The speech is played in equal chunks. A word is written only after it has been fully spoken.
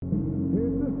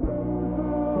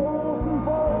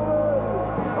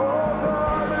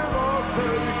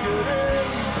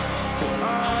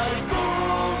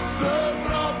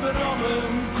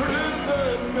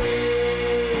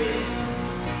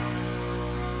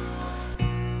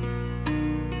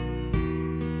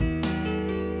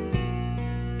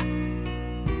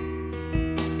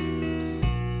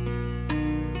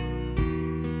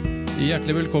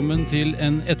Hjertelig velkommen til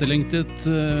en etterlengtet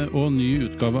og ny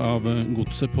utgave av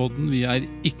Godset-podden. Vi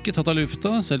ikke tatt av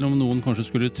lufta, selv om noen kanskje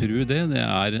skulle tro det. Det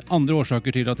andre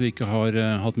årsaker til at vi ikke har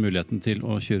hatt muligheten til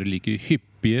å kjøre like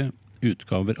hyppige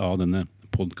utgaver av denne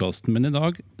podcasten. Men i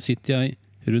dag sitter jeg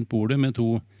rundt bordet med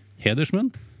to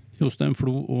hedersmenn, Jostein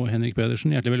Flo og Henrik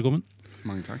Pedersen. Hjertelig velkommen.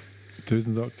 Mange takk.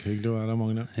 Tusen takk, hyggelig å være der,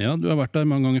 Magne. Ja, du har vært der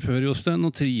mange ganger før, Jostein,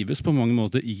 og trives på mange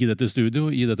måter i dette studio,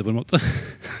 i dette formatet.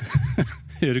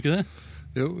 Gjør du ikke det?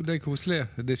 Jo, det koselig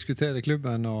å diskutere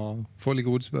klubben og få litt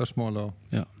gode spørsmål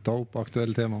og ta opp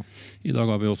aktuelle tema. I dag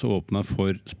har vi også åpnet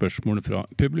for spørsmål fra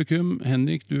publikum.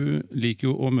 Henrik, du liker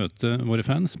jo å møte våre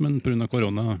fans, men på grunn av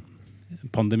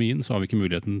koronapandemien så har vi ikke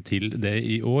muligheten til det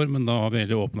i år, men da har vi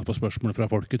heller åpnet for spørsmål fra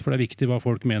folket, for det viktig hva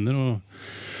folk mener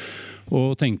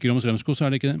og tenker om Strømskog,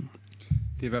 så det ikke det?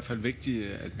 Det I hvert fall viktig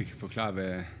at vi kan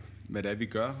forklare hvad det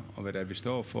vi gør, og hvad det vi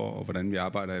står for, og hvordan vi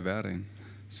arbejder I hverdagen.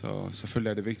 Så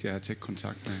selvfølgelig det viktig at ha tett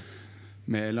kontakt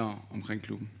med alle omkring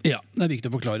klubben. Ja, det viktig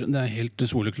å forklare. Det helt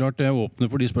soleklart. Jeg åpner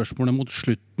for de spørsmålene mot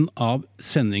slutten av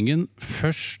sendingen.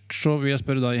 Først så vil jeg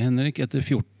spørre deg, Henrik, etter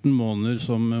 14 måneder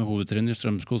som hovedtrener I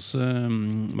Strømskog,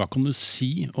 hva kan du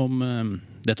si om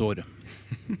dette året?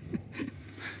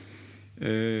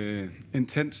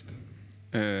 Intenst.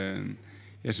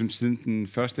 Jeg synes siden den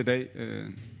første dag,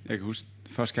 jeg kan huske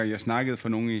første gang jeg snakkede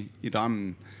for nogen I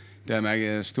Drammen, der mærkede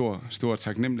jeg stor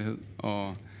taknemmelighed,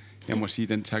 og jeg må sige, at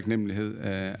den taknemmelighed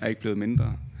ikke blevet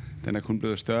mindre. Den kun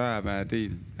blevet større at være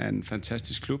del af en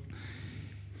fantastisk klub.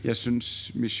 Jeg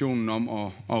synes, missionen om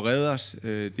at redde os,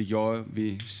 det gjorde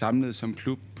vi samlet som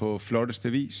klub på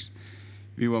flotteste vis.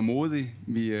 Vi var modige.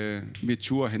 Vi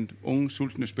turde hente unge,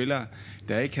 sultne spillere,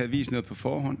 der ikke havde vist noget på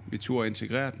forhånd. Vi turde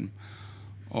integrere dem,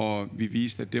 og vi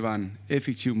viste, at det var en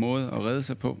effektiv måde at redde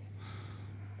sig på.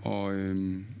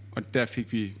 Og der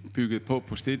fik vi bygget på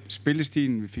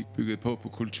spillestilen, vi fik bygget på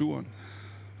kulturen,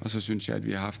 og så synes jeg, at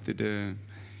vi har haft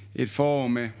et forår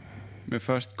med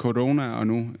først corona og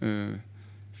nu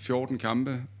 14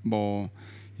 kampe, hvor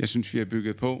jeg synes, vi har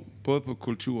bygget på, både på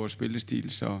kultur og spillestil,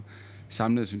 så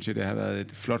samlet synes jeg, det har været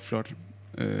et flot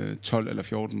 12 eller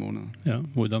 14 måneder. Ja,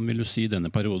 hvordan vil du si denne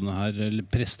perioden her, eller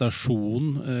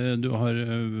prestasjon du har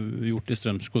gjort I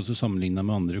Strømskog sammenlignet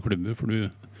med andre klubber, for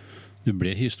du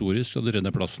ble historisk, og du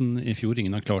redde plassen I fjor.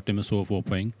 Ingen har klart det med så få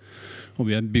poeng. Og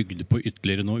vi bygd på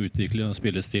ytterligere nå, utviklet av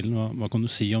spillestilen. Hva kan du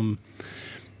si om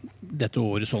dette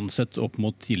året sånn sett opp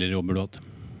mot tidligere jobber du har hatt?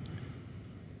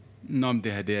 Nå, men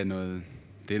det her, det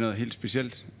er noe helt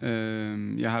spesielt.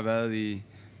 Jeg har vært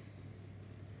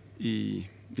I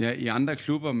andre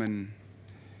klubber, men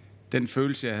den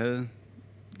følelse, jeg havde,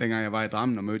 dengang jeg var I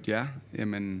Drammen og mødte jer,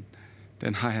 jamen,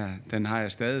 den har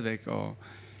jeg stadigvæk, og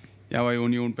jeg var I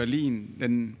Union Berlin.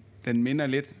 Den minder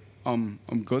lidt om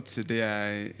Godset. Det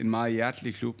en meget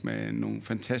hjertelig klub med nogle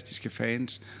fantastiske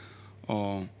fans,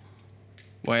 og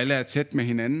hvor alle tæt med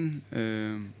hinanden.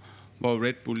 Hvor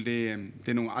Red Bull,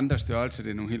 det nogle andre størrelser,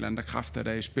 det nogle helt andre kræfter,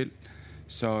 der I spil.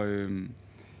 Så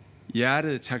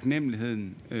hjertet,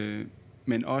 taknemmeligheden,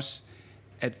 men også,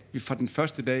 at vi fra den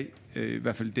første dag, I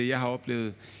hvert fald det, jeg har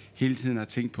oplevet, hele tiden har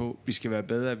tænkt på, vi skal være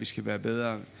bedre, vi skal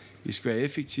være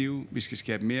effektive, vi skal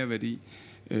skabe mere værdi,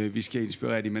 vi skal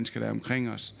inspirere de mennesker, der omkring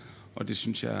os, og det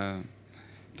synes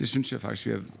jeg faktisk,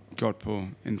 vi har gjort på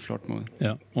en flot måde.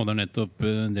 Ja, og det nettopp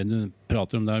det du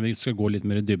prater om der, vi skal gå litt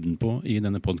mer I dybden på I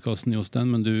denne podcasten,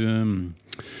 Jostein, men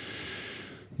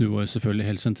du var jo selvfølgelig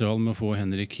helt sentral med å få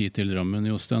Henrik hit til Drammen,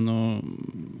 Jostein, og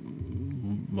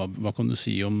hva kan du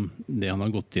si om det han har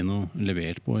gått inn og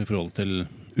levert på I forhold til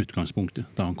utgangspunktet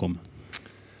da han kom?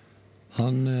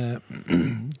 Han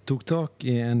tok tak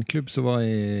I en klubb som var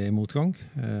I motgang.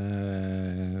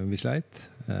 Vi sleit.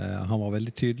 Han var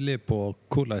veldig tydelig på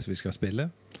hvordan vi skal spille.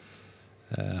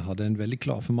 Hadde en veldig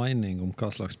klar formening om hva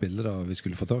slags spillere vi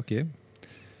skulle få tak I.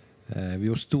 Vi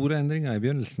gjorde store endringer I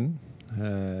begynnelsen.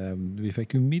 Vi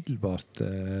fikk umiddelbart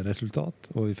resultat,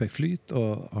 og vi fikk flyt,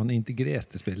 og han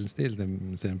integrerte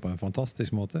spillestilen sin på en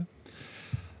fantastisk måte.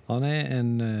 Han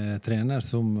en trener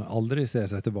som aldri ser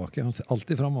seg tilbake. Han ser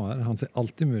alltid fremover. Han ser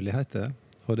alltid muligheter.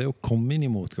 Og det å komme inn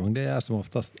I motgang, det som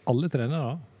oftest alle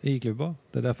trenere I klubber.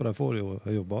 Det derfor de får jo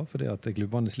jobba, fordi at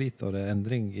klubbene sliter, og det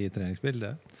endring I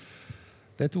treningsbildet.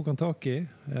 Det tok han tak I.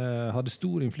 Hadde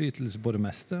stor innflytelse på det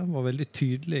meste. Var veldig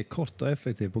tydelig, kort og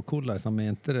effektiv på hvordan han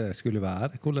mente det skulle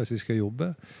være, hvordan vi skal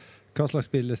jobbe, hva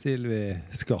slags spillestil vi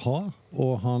skal ha.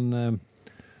 Og han...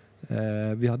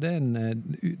 vi hadde en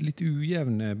litt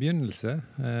ujevn begynnelse.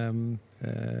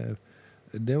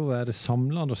 Det å være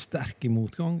samlende og sterk I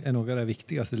motgang noe av de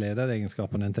viktigste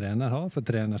lederegenskapene en trener har, for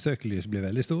trenersøkelys blir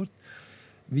veldig stort.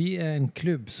 Vi en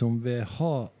klubb som vil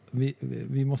ha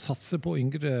vi må satse på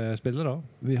yngre spillere.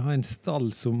 Vi har en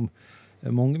stall som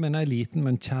mange mener er liten,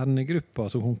 men kjernegrupper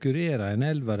som konkurrerer i en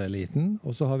elvereliten,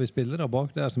 og så har vi spillere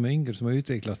bak der som er yngre, som har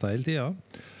utviklet seg hele tiden.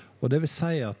 Og det vil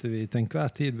si at vi til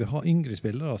enhver tid vil ha yngre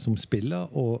spillere som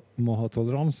spiller og må ha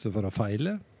toleranse for å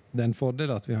feile. Det er en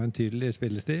fordel at vi har en tydelig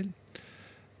spillestil.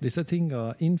 Disse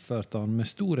tingene innførte han med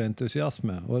stor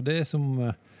entusiasme, og det som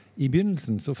i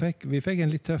begynnelsen så fikk en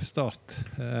litt tøff start.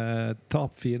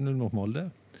 Tap 4-0 mot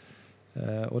Molde.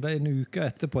 Og det en uke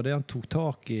etterpå det han tok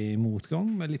tak i motgang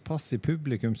med litt passiv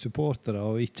publikum, supportere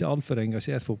og ikke alt for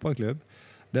engasjert fotballklubb.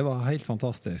 Det var helt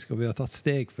fantastisk, og vi har tatt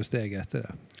steg for steg etter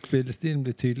det. Spillestilen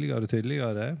blir tydeligere og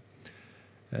tydeligere.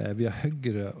 Vi har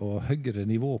høyere og høyere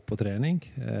nivå på trening.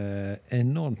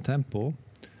 Enormt tempo.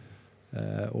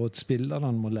 Og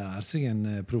spillerne må lære seg en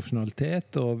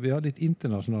profesjonalitet, og vi har litt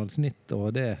internasjonalt snitt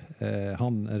og det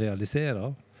han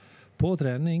realiserer på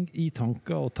trening, i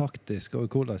tanker og taktisk og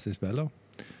hvordan vi spiller.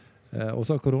 Og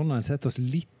så har koronaen sett oss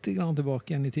litt grann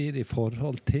tilbake igjen i tid i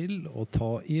forhold til å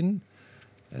ta inn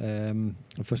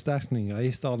forsterkninger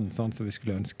i stallen sånn som vi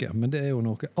skulle ønske. Men det er jo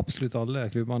noe absolutt alle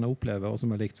klubbene opplever, og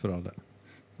som er likt for alle.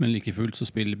 Men like fullt så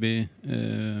spiller vi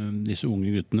disse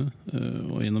unge guttene,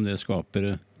 og gjennom det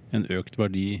skaper en økt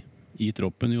verdi i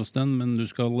troppen, Jostein. Men du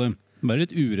skal være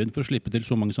litt uredd for å slippe til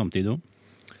så mange samtidig også.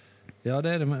 Ja,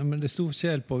 det er det, men det er stor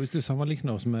forskjell på, hvis du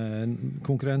sammenligner oss med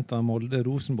konkurrenter Molde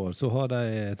Rosenborg, så har de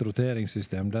et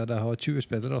roteringssystem der de har 20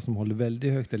 spillere som holder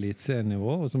veldig høyt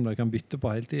eliteserienivå, og som de kan bytte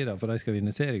på hele tiden for de skal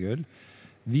vinne seriegull.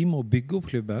 Vi må bygge opp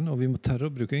klubben, og vi må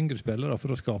tørre å bruke yngre spillere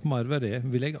for å skape merverdi.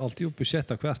 Vi legger alltid opp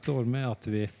budsjettet hvert år med at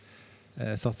vi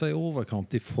satser i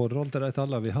overkant i forhold til de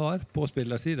tallene vi har på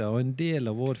spillersiden, og en del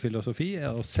av vår filosofi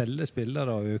er å selge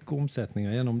spillere og øke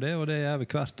omsetninger gjennom det, og det gjør vi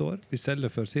hvert år. Vi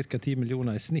selger for ca. 10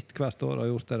 millioner i snitt hvert år og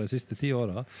har gjort det de siste 10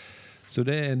 årene. Så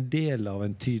det er en del av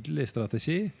en tydelig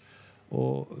strategi,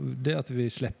 og det at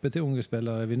vi slipper til unge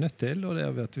spillere er vi nødt til, og det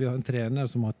er at vi har en trener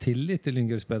som har tillit til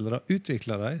yngre spillere,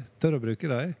 utvikler dem, tør å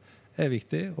bruke dem, er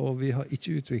viktig, og vi har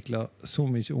ikke utviklet så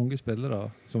mye unge spillere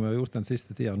som vi har gjort den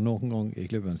siste tiden noen gang i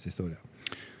klubbens historie.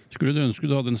 Skulle du ønske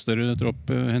du hadde en større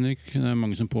tropp, Henrik? Det er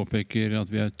mange som påpeker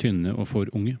at vi er tynne og for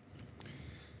unge.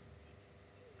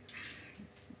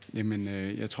 Jamen,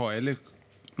 jeg tror alle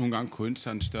nogle gange kunne ønske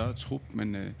sig en større trup,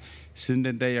 men siden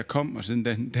den dag jeg kom, og siden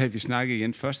den dag vi snakkede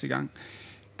igen første gang,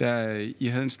 der I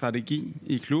havde en strategi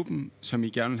i klubben, som I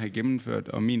gerne ville have gennemført,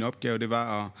 og min opgave det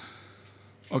var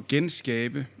at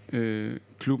genskabe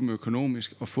klubben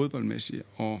økonomisk og fodboldmæssigt.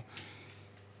 Og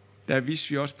der vidste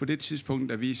vi også på det tidspunkt,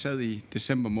 da vi sad i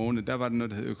december måned, der var der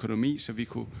noget, der hed økonomi, så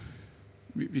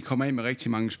vi kom af med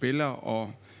rigtig mange spillere,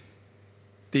 og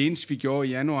det eneste vi gjorde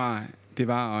i januar, det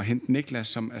var at hente Niklas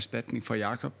som erstatning for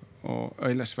Jakob, og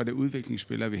ellers var det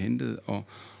udviklingsspillere, vi hentede,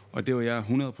 og det var jeg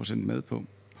 100% med på.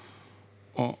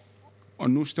 Og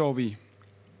nu står vi,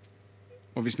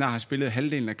 og vi snart har spillet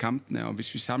halvdelen af kampene, og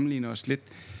hvis vi sammenligner os lidt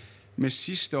med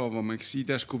sidste år, hvor man kan sige,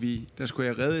 der skulle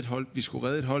jeg redde et hold, vi skulle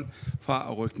redde et hold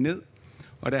fra at rykke ned,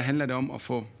 og der handler det om at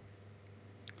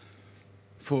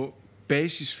få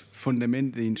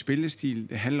basisfundamentet i en spillestil.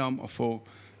 Det handler om at få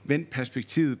vendt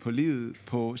perspektivet på livet,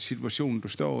 på situationen, du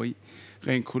står i,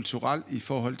 rent kulturelt i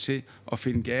forhold til at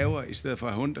finde gaver, i stedet for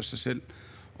at hunde sig selv,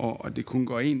 og det kunne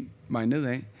gå en vej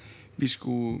nedad. Vi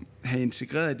skulle have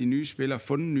integreret de nye spillere,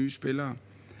 fundet nye spillere,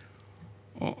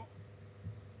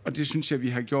 og det synes jeg, vi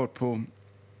har gjort på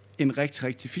en rigtig,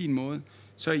 rigtig fin måde.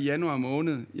 Så i januar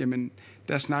måned, jamen,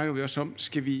 der snakker vi også om,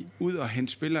 skal vi ud og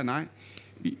hente spillere? Nej.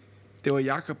 Det var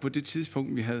Jakob på det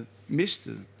tidspunkt, vi havde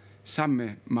mistet, sammen med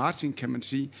Martin, kan man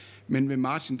sige. Men med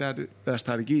Martin, der har det været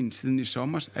strategien siden i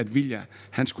sommer, at Vilja,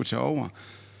 han skulle tage over.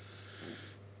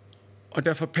 Og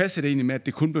derfor passede det egentlig med, at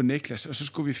det kun blev Niklas, og så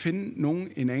skulle vi finde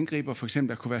en angriber, for eksempel,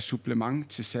 der kunne være supplement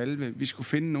til Salve. Vi skulle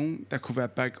finde nogen, der kunne være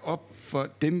back-up for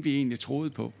dem, vi egentlig troede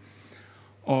på.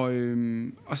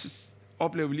 Og så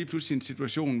oplevede vi lige pludselig en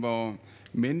situation, hvor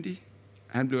Mendy,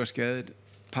 han blev skadet.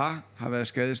 Par har været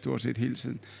skadet stort set hele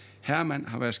tiden. Hermann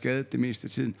har været skadet det meste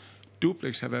af tiden.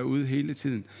 Duplex har været ude hele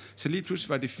tiden. Så lige pludselig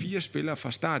var det 4 spillere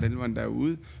fra startelveren, der var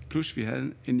ude, plus vi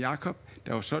havde en Jakob,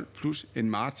 der var solgt, plus en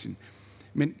Martin.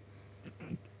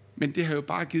 Men det har jo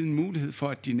bare givet en mulighed for,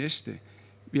 at de næste,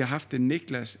 vi har haft en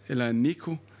Niklas eller en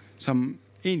Nico, som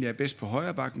egentlig er bedst på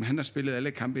højre bak, men han har spillet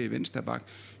alle kampe i venstre bak.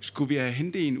 Skulle vi have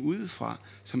hentet en udefra,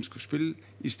 som skulle spille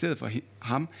i stedet for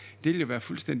ham, det ville jo være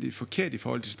fuldstændig forkert i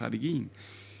forhold til strategien.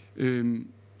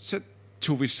 Så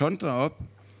tog vi Sondre op,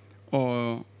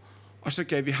 og så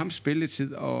gav vi ham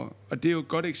spilletid, og det er jo et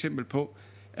godt eksempel på,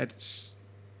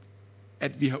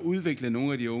 at vi har udviklet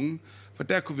nogle af de unge. For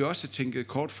der kunne vi også have tænkt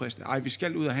kortfristet, vi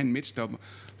skal ud og have en midtstopper,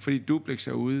 fordi Duplex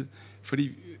er ude.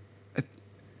 fordi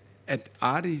at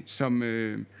Ardi, som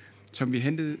vi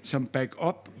hentede som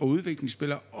backup og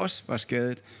udviklingsspiller, også var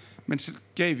skadet. Men så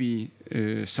gav vi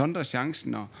Sondre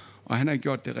chancen, og han har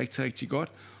gjort det rigtig, rigtig godt.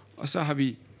 Og så har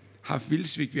vi haft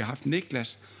Vilsvik, vi har haft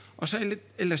Niklas, og så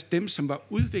ellers dem, som var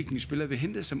udviklingsspillere, vi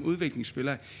hentede som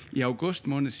udviklingsspillere i august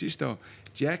måned sidste år.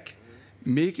 Jack,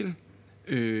 Mikkel,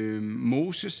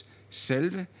 Moses,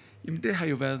 Salve. Jamen det har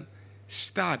jo været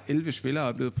start 11 spillere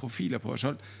og blevet profiler på os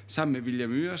hold, sammen med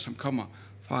William Øre, som kommer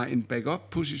fra en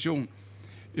backup-position.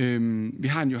 Vi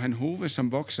har en Johan Hove,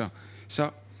 som vokser. Så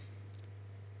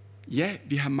ja,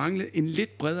 vi har manglet en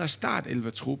lidt bredere start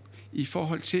 11-trup i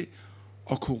forhold til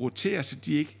at kunne rotere, så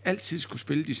de ikke altid skulle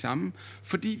spille de samme,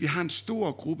 fordi vi har en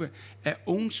stor gruppe af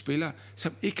unge spillere,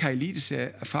 som ikke har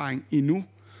eliteserfaring endnu.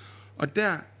 Og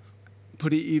der på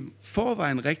det i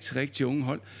forvejen rigtig, rigtig unge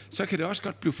hold, så kan det også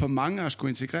godt blive for mange at skulle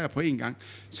integrere på en gang.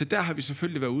 Så der har vi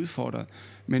selvfølgelig været udfordret.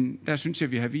 Men der synes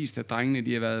jeg, vi har vist, at drengene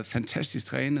de har været fantastisk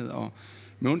trænet, og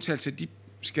med undtagelse af de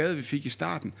skader, vi fik i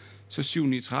starten, så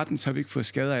 7-9-13, så har vi ikke fået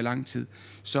skader i lang tid.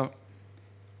 Så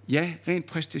ja, rent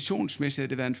præstationsmæssigt har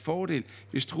det været en fordel,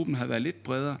 hvis truppen havde været lidt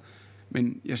bredere,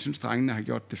 men jeg synes, drengene har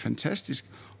gjort det fantastisk,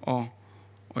 og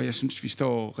jeg synes, vi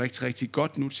står rigtig, rigtig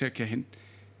godt nu til at kan hente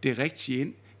det rigtige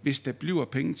ind, hvis der bliver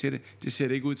penge til det. Det ser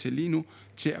det ikke ud til lige nu,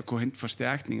 til at kunne hente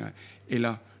forstærkninger,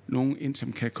 eller nogen ind,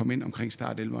 som kan komme ind omkring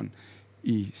start-11'eren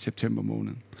i september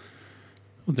måned.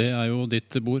 Og det jo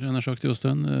ditt bord, jeg har sagt,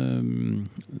 Jostein.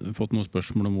 Fått noen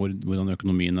spørsmål om hvordan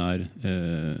økonomien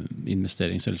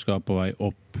investeringsselskap på vei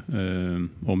opp,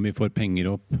 om vi får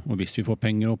penger opp, og hvis vi får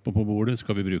penger opp på bordet,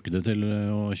 skal vi bruke det til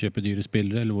å kjøpe dyre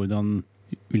spillere, eller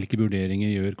hvilke vurderinger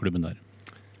gjør klubben der?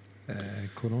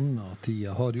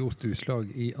 Koronatida har gjort utslag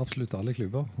i absolutt alle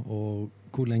klubber, og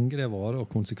hvor lenge det varer og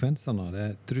konsekvensene av det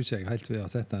tror ikke jeg helt vi har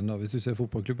sett enda. Hvis du ser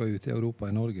fotballklubber ute i Europa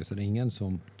og i Norge, så det ingen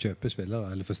som kjøper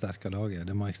spillere eller forsterker laget.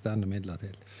 Det må eksterne midler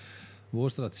til.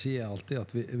 Vår strategi alltid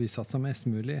at vi satser mest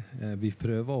mulig. Vi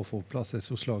prøver å få på plass et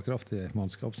så slagkraftig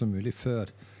mannskap som mulig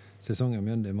før sesongen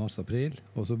begynner i mars-april,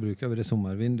 og så bruker vi det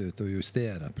sommervinduet til å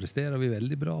justere. Presterer vi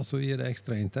veldig bra, så gir det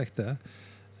ekstra inntekter.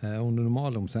 Under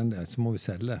normale omstendigheter så må vi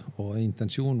selge, og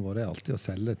intensjonen vår alltid å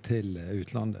selge til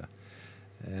utlandet.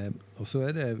 Og så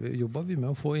jobber vi med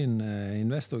å få inn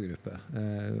investorgrupper,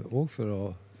 og for å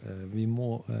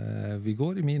vi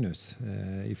går i minus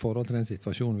i forhold til den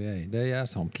situasjonen vi i. Det gjør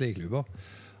samtlige klubber.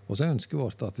 Og så ønsker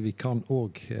vårt at vi kan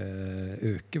også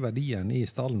øke verdien i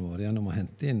stallen vår gjennom å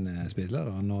hente inn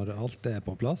spillere når alt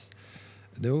på plass.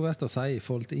 Det også verdt å si i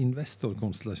forhold til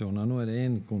investorkonstellasjoner. Nå det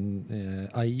en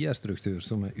eierstruktur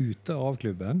som ute av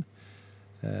klubben.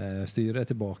 Styret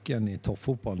tilbake igjen i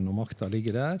toppfotballen og makta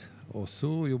ligger der. Og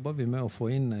så jobber vi med å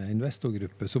få inn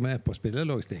investorgrupper som på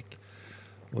spillerlogistikk.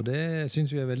 Og det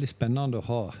synes vi veldig spennende å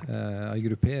ha en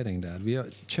gruppering der. Vi har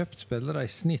kjøpt spillere i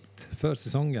snitt før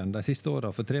sesongen, de siste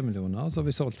årene for 3 millioner, så har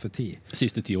vi solgt for 10.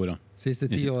 Siste 10 årene. Siste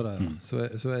 10 årene,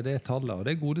 så det tallet. Og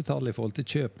det gode tallet i forhold til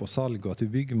kjøp og salg, og at vi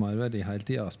bygger merverdi hele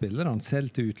tiden av spillerne,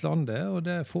 selv til utlandet, og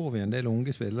det får vi en del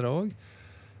unge spillere også.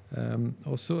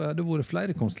 Og så det vært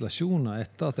flere konstellasjoner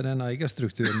etter at den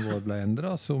eierstrukturen vår ble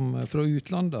endret, som fra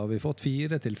utlandet har vi fått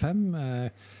 4 til 5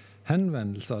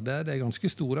 henvendelser der det ganske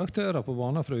store aktører på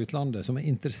banen fra utlandet som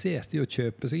interessert i å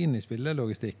kjøpe seg inn i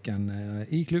spillelogistikken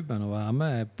i klubben og være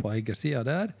med på eiersiden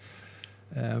der.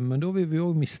 Men da vil vi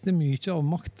også miste mye av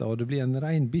makta, og det blir en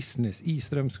ren business i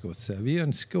Strømsgodset. Vi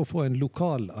ønsker å få en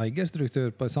lokal eierstruktur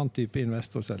på en sånn type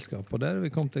investorselskap, og der har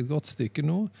vi kommet et godt stykke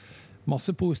nå.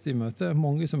 Masse positive møter,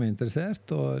 mange som interessert,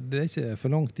 og det ikke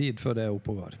for lang tid før det opp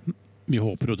og går. Vi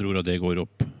håper og tror at det går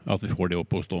opp, at vi får det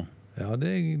opp og stå. Ja,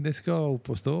 det skal opp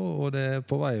og stå, og det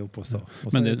på vei opp og stå.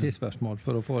 Og så det tidsspørsmål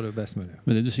for å få det best mulig.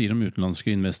 Men det du sier om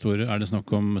utenlandske investorer, det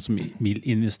snakk om som vil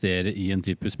investere i en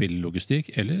type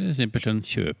spillelogistikk, eller simpelthen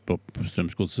kjøpe opp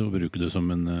Strømsgodset og bruke det som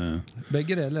en...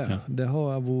 Begge deler. Ja. Det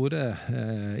har vært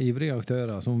ivrige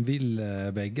aktører som vil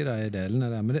begge de delene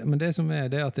der. Men det som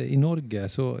det at i Norge,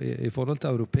 så i forhold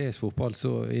til europeisk fotball,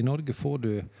 så i Norge får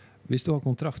du, hvis du har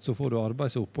kontrakt, så får du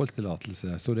arbeids- og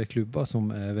oppholdstillatelse, så det klubber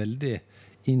som veldig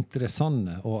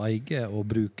interessante å eie og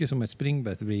bruke som et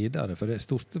springbrett videre, for det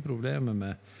største problemet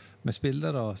med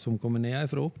spillere som kommer ned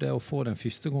fra opp, det å få den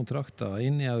første kontrakten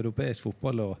inn i europeisk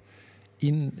fotball og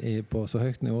inn på så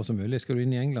høyt nivå som mulig. Skal du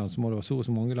inn i England, så må du ha så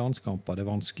mange landskamper, det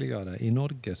vanskeligere. I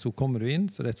Norge så kommer du inn,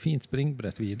 så det et fint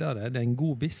springbrett videre. Det en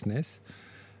god business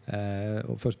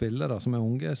for spillere som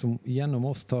unge, som gjennom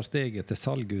oss tar steget til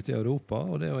salg ute i Europa,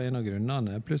 og det en av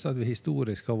grunnene, pluss at vi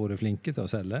historisk har vært flinke til å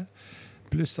selge,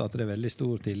 pluss at det veldig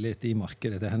stor tillit i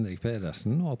markedet til Henrik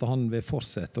Pedersen, og at han vil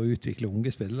fortsette å utvikle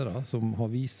unge spillere som har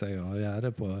vist seg å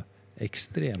gjøre på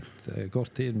ekstremt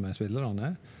kort tid med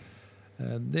spillerne,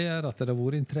 det at det har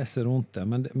vært interesse rundt det.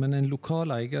 Men en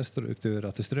lokal eierstruktur,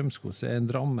 at Strømsgodset en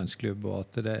Drammensklubb, og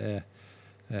at det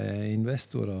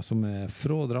investorer som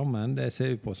fra Drammen, det ser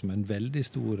vi på som en veldig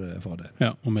stor fordel. Ja,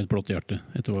 og med et blått hjerte,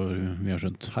 etter hva vi har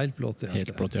skjønt. Helt blått hjerte.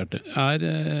 Helt blått hjerte.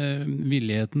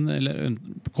 Villigheten, eller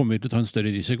kommer vi til å ta en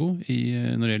større risiko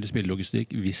når det gjelder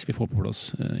spillelogistikk, hvis vi får på plass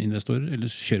investorer,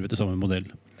 eller kjører vi til samme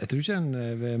modell? Jeg tror ikke en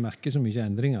vil merke så mye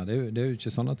endringer. Det jo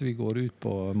ikke sånn at vi går ut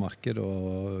på markedet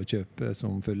og kjøper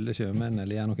som fulle sjømenn,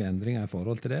 eller gjør noen endringer i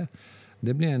forhold til det.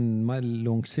 Det blir en mer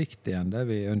langsiktig enn det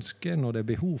vi ønsker når det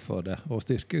behov for det, å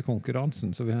styrke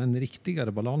konkurransen, så vi har en riktigere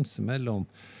balanse mellom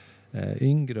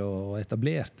yngre og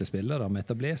etablerte spillere. Med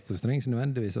etablerte så trenger ikke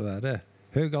nødvendigvis å være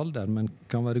høy alder, men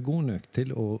kan være god nok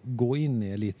til å gå inn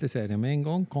i eliteserien med en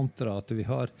gang, kontra at vi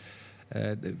har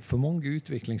for mange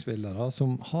utviklingsspillere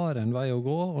som har en vei å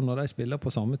gå, og når de spiller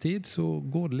på samme tid, så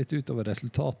går det litt utover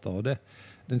resultatet.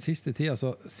 Og den siste tida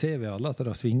så ser vi alle at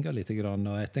det har svinget litt,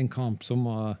 og etter en kamp som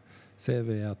ser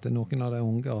vi at noen av de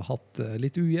unge har hatt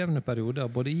litt ujevne perioder,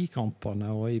 både i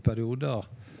kampene og i perioder.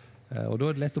 Og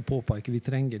da det lett å påpeke, vi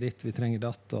trenger ditt, vi trenger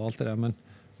datt og alt det der.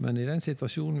 Men i den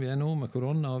situasjonen vi nå med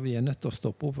korona, vi nødt til å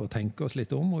stoppe opp og tenke oss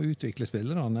litt om og utvikle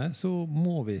spillerne, så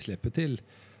må vi slippe til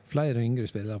flere yngre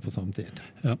spillere på samme tid.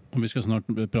 Ja, og vi skal snart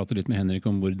prate litt med Henrik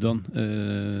om hvordan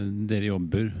dere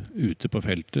jobber ute på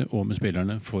feltet og med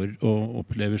spillerne for å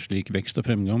oppleve slik vekst og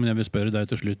fremgang. Men jeg vil spørre deg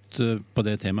til slutt på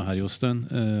det temaet her, Jostein.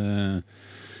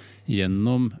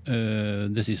 Gjennom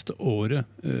det siste året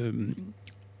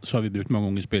så har vi brukt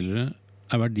mange unge spillere.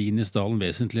 Verdien i stallen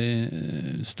vesentlig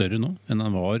større nå enn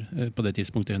han var på det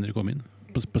tidspunktet Henrik kom inn?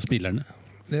 På spillerne?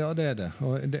 Ja, det det.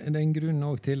 Og det en grunn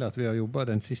også til at vi har jobbet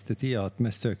den siste tiden at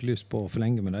mest søkelyst på å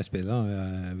forlenge med de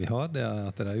spillerne vi har, det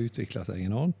at de utvikler seg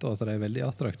enormt, og at de veldig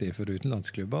attraktive for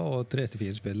utenlandsklubber, og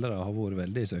 3-4 spillere har vært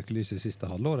veldig søkelys i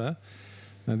siste halvåret.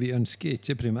 Men vi ønsker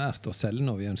ikke primært å selge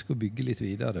nå, vi ønsker å bygge litt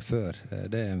videre før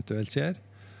det eventuelt skjer.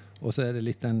 Og så det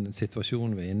litt den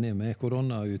situasjonen vi inne i med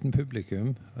korona uten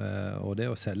publikum, og det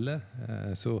å selge,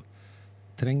 så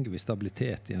trenger vi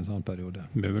stabilitet i en sånn periode.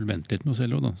 Vi bør vel vente litt med å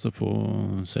selge også, da, så få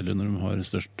selge når de har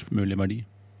størst mulig verdi.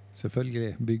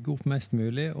 Selvfølgelig, bygge opp mest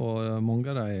mulig, og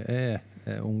mange av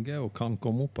de unge og kan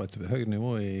komme opp på et høyt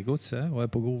nivå i godset, og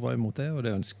på god vei mot det, og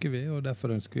det ønsker vi, og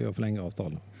derfor ønsker vi å forlenge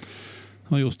avtalen.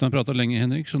 Og Jostein har pratet lenge,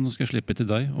 Henrik, så nå skal jeg slippe til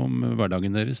deg om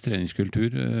hverdagen deres,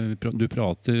 treningskultur. Du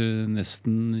prater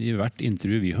nesten i hvert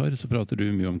intervju vi har, så prater du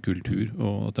mye om kultur,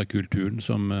 og at det kulturen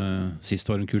som sist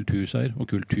var en kulturseier, og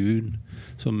kulturen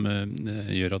som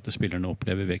gjør at spillerne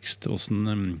opplever vekst.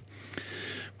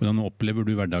 Hvordan opplever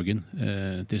du hverdagen?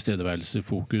 Tilstedeværelse,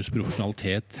 fokus,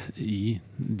 profesjonalitet i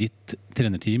ditt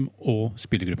trenerteam og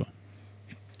spillergruppa?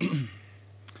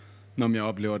 Når jeg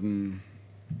opplever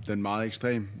den meget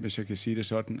ekstrem, hvis jeg kan sige det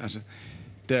sådan. Altså,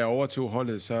 da jeg overtog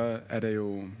holdet, så det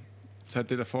jo det,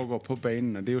 der foregår på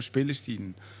banen, og det jo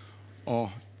spillestilen.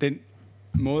 Og den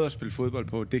måde at spille fodbold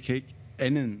på, det kan ikke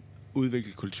andet end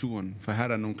udvikle kulturen. For her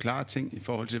der nogle klare ting i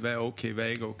forhold til, hvad okay, hvad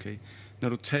ikke okay. Når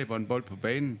du taber en bold på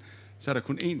banen, så der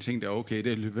kun én ting, der okay,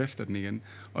 det at løbe efter den igen,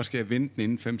 og skal jeg vinde den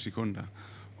inden 5 sekunder.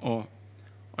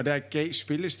 Og der gav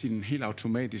spillestilen helt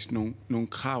automatisk nogle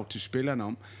krav til spillerne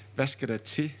om, hvad skal der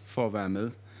til for at være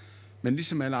med? Men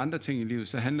ligesom alle andre ting i livet,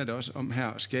 så handler det også om her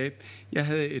at skabe. Jeg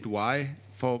havde et why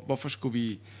for, hvorfor skulle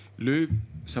vi løbe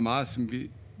så meget, som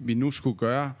vi nu skulle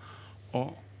gøre,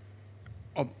 og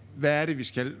hvad det, vi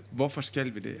skal, hvorfor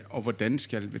skal vi det, og hvordan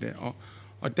skal vi det? Og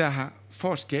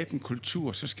for at skabe en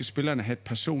kultur, så skal spillerne have et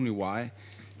personligt why.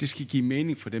 Det skal give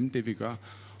mening for dem, det vi gør.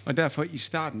 Og derfor i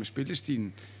starten med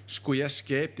spillestilen, skulle jeg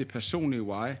skabe det personlige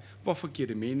why. Hvorfor giver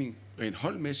det mening rent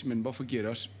holdmæssigt, men hvorfor giver det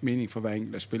også mening for hver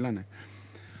enkelt af spillerne?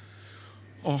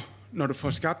 Og når du får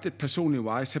skabt et personligt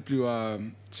why,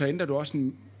 så ændrer du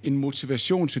også en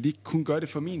motivation, så de ikke kun gør det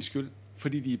for min skyld,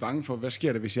 fordi de er bange for, hvad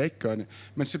sker der, hvis jeg ikke gør det.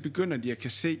 Men så begynder de at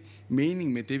kan se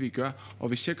mening med det, vi gør. Og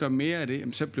hvis jeg gør mere af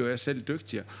det, så bliver jeg selv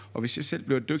dygtigere. Og hvis jeg selv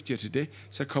bliver dygtigere til det,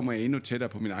 så kommer jeg endnu tættere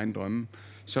på min egen drømme.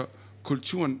 Så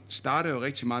kulturen starter jo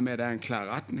rigtig meget med, at der er en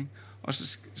klar retning, og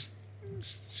så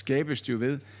skabes det jo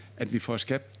ved, at vi får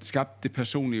skabt det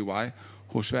personlige why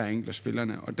hos hver enkelt af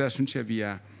spillerne. Og der synes jeg, at vi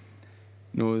er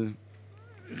nået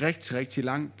rigtig, rigtig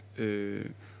langt,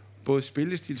 både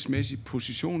spillestilsmæssigt,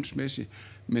 positionsmæssigt,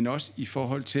 men også i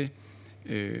forhold til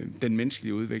den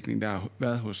menneskelige udvikling, der har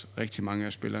været hos rigtig mange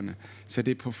af spillerne. Så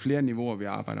det på flere niveauer, vi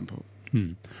arbejder på.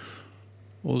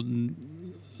 Og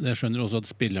jeg skjønner også at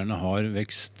spillerne har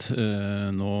vekst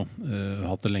nå,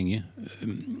 hatt det lenge.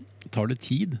 Tar det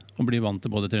tid å bli vant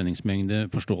til både treningsmengde,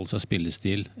 forståelse av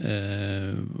spillestil,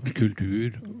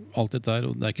 kultur alt dette der,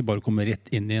 og det er ikke bare å komme rett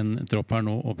inn i en tropp her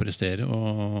nå og prestere,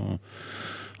 og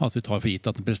at vi tar for gitt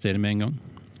at den presterer med en gang.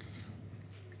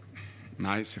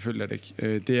 Nej, selvfølgelig er det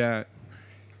ikke. Det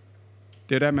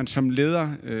er der, man som leder,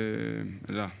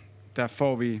 eller der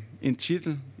får vi en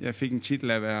titel. Jeg fik en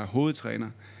titel af at være hovedtræner,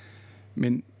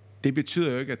 men det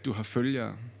betyder jo ikke, at du har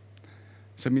følgere.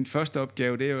 Så min første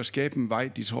opgave, det er jo at skabe en vej,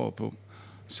 de tror på,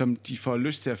 som de får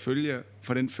lyst til at følge,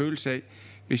 for den følelse af,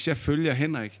 hvis jeg følger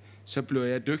Henrik, så bliver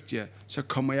jeg dygtigere, så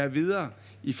kommer jeg videre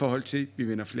i forhold til, at vi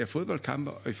vinder flere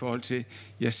fodboldkampe, og i forhold til, at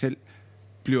jeg selv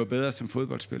bliver bedre som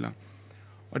fodboldspiller.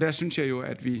 Og der synes jeg jo,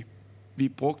 at vi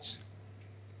brugte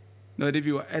noget af det,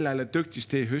 vi var aller dygtigst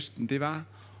til i høsten, det var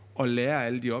at lære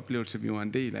alle de oplevelser, vi var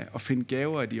en del af, og finde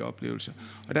gaver af de oplevelser.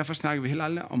 Og derfor snakker vi heller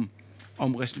aldrig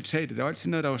om resultatet. Der var altid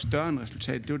noget, der var større end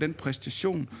resultatet. Det var den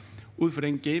præstation, ud fra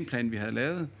den gameplan, vi havde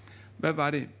lavet. Hvad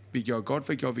var det, vi gjorde godt?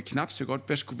 Hvad gjorde vi knap så godt?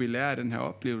 Hvad skulle vi lære af den her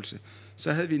oplevelse?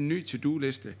 Så havde vi en ny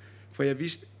to-do-liste, for jeg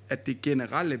vidste, at det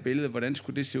generelle billede, hvordan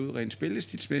skulle det se ud rent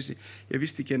spillestilsmæssigt? Jeg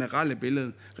vidste det generelle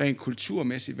billede, rent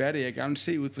kulturmæssigt. Hvad er det, jeg gerne vil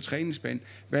se ud på træningsbanen?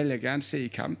 Hvad vil jeg gerne se i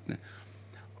kampene?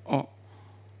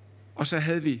 Og så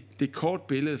havde vi det kort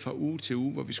billede fra uge til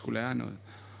uge, hvor vi skulle lære noget.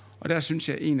 Og der synes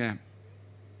jeg, en af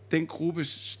den gruppes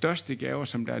største gaver,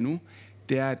 som der er nu,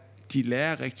 det er, at de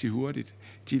lærer rigtig hurtigt.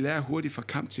 De lærer hurtigt fra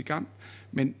kamp til kamp,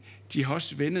 men de har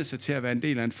også vendet sig til at være en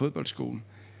del af en fodboldskole.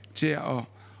 Til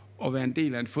at være en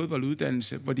del af en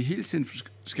fodbolduddannelse, hvor de hele tiden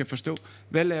skal forstå,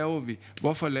 hvad laver vi,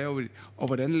 hvorfor laver vi det, og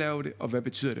hvordan laver vi det, og hvad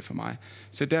betyder det for mig.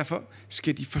 Så derfor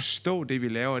skal de forstå det, vi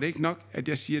laver. Det er ikke nok, at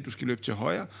jeg siger, at du skal løbe til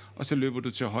højre, og så løber du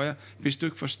til højre, hvis du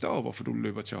ikke forstår, hvorfor du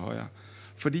løber til højre.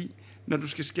 Fordi når du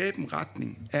skal skabe en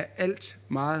retning, er alt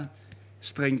meget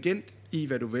stringent i,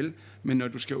 hvad du vil, men når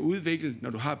du skal udvikle, når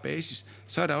du har basis,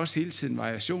 så er der også hele tiden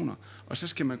variationer, og så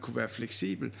skal man kunne være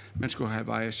fleksibel, man skal have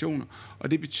variationer,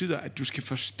 og det betyder, at du skal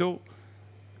forstå,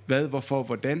 hvad, hvorfor,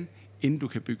 hvordan, inden du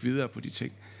kan bygge videre på de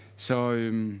ting.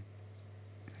 Så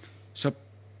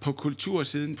på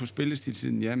kultursiden, på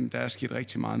spillestilsiden, jamen, der er sket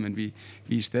rigtig meget, men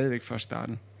vi er stadigvæk først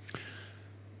startet.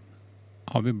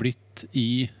 Har vi blitt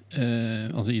i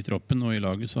troppen og i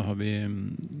laget, så har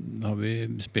vi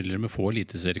spillere med få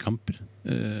eliteseriekamper.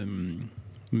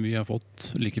 Vi har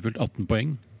fått like fullt 18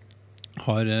 poeng.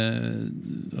 Har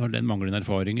den manglende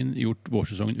erfaringen gjort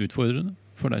vårsesongen utfordrende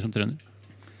for deg som trener?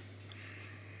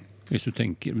 Hvis du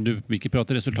tenker, du vil ikke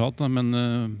prate resultat, da, men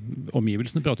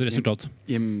omgivelsene prater resultat.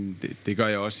 Jamen det gør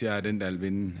jeg også. Jeg er den, der vil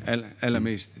vinde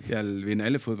allermest. Jeg vil vinde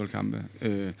alle fodboldkampe.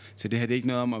 Så det her det er ikke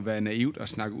noget om at være naivt og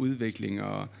snakke udvikling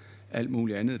og alt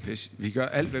muligt andet. Vi gør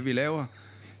alt, hvad vi laver.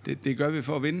 Det gør vi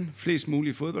for at vinde flest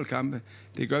mulige fodboldkampe.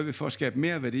 Det gør vi for at skabe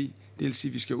mere værdi. Det vil sige,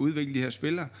 at vi skal udvikle de her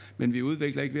spillere, men vi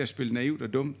udvikler ikke ved at spille naivt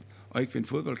og dumt og ikke vinde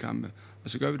fodboldkampe. Og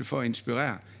så gør vi det for at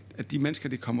inspirere, at de mennesker,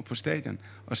 der kommer på stadion,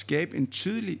 og skabe en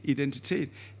tydelig identitet,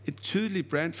 et tydeligt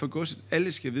brand for godset.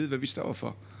 Alle skal vide, hvad vi står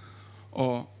for.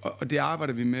 Og det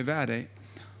arbejder vi med hver dag.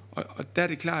 Og der er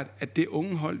det klart, at det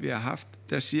unge hold, vi har haft,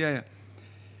 der siger jeg,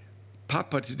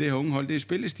 papper til det her unge hold, det er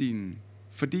spillestilen.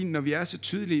 Fordi når vi er så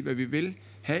tydelige, hvad vi vil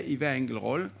have i hver enkelt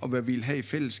rolle, og hvad vi vil have i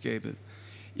fællesskabet,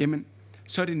 jamen,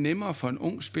 så er det nemmere for en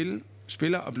ung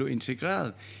spiller at blive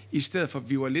integreret, i stedet for, at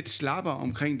vi var lidt slappere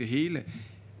omkring det hele,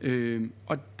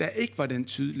 og der ikke var den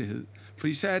tydelighed.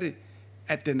 Fordi så er det,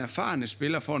 at den erfarne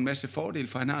spiller får en masse fordel,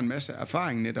 for han har en masse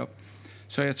erfaring netop.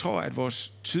 Så jeg tror, at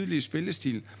vores tydelige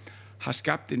spillestil har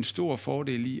skabt en stor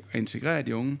fordel i at integrere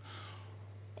de unge.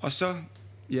 Og så,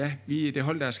 ja, vi er det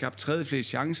hold, der har skabt tredje flest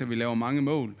chancer, vi laver mange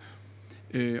mål.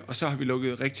 Og så har vi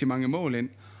lukket rigtig mange mål ind.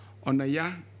 Og når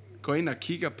jeg går ind og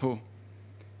kigger på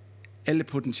alle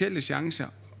potentielle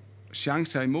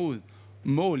chancer imod,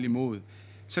 mål imod,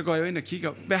 så går jeg ind og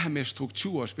kigger, hvad har med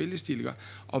struktur og spillestil at gøre,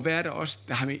 og hvad er der også,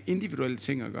 der har med individuelle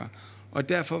ting at gøre. Og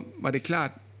derfor var det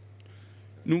klart,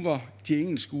 nu hvor de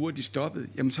engelske uger, de stoppede,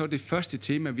 jamen så var det første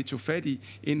tema, vi tog fat i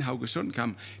inden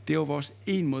Haugesund-kamp, det var vores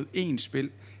 1-mod-1 spil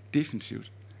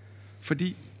defensivt.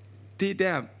 Fordi det er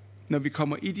der, når vi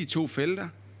kommer i de to felter,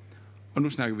 og nu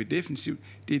snakker vi defensivt,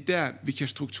 det er der, vi kan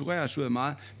strukturere os ud af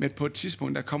meget, men på et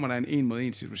tidspunkt, der kommer der en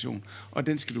 1-mod-1 situation, og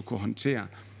den skal du kunne håndtere.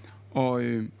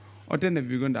 Og den er vi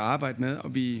begyndt at arbejde med,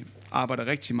 og vi arbejder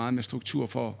rigtig meget med struktur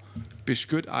for at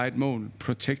beskytte eget mål,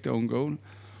 protect own goal.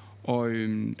 Og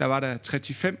der var der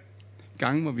 35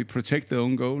 gange, hvor vi protected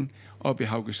own goal, oppe i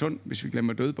Haugesund, hvis vi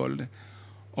glemmer dødbolde.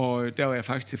 Og der var jeg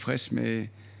faktisk tilfreds med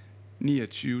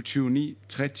 29, 29,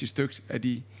 30 stykker af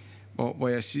de, hvor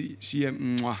jeg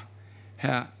siger,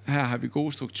 her har vi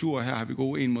gode strukturer, her har vi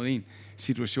gode 1-mod-1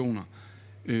 situationer.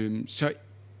 Så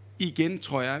igen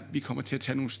tror jeg, vi kommer til at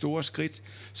tage nogle store skridt,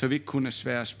 så vi ikke kun er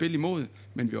svære at spille imod,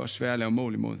 men vi er også svære at lave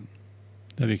mål imod.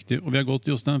 Det er viktig. Og vi har gått,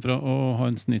 Jostein, fra å ha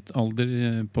en snittalder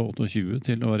på 28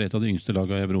 til å være et av de yngste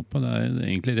lagene i Europa. Det er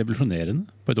egentlig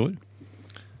revolusjonerende på et år.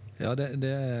 Ja, det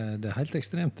er helt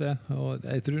ekstremt det. Og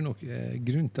jeg tror nok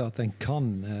grunnen til at en kan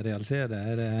realisere det,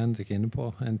 er det Henrik er inne på.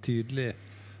 En tydelig,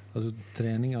 altså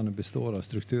treningene består av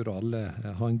struktur, og alle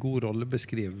har en god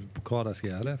rollebeskriv på hva de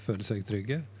skal gjøre, føle seg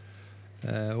trygge.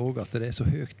 Og at det er så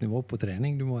høyt nivå på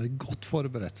trening. Du må være godt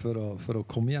forberedt for å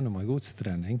komme gjennom en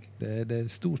godstrening. Det er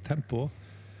stort tempo.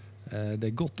 Det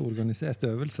er godt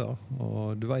organiserte øvelser,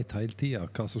 og du vet hele tiden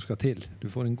hva som skal til. Du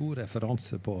får en god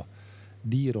referanse på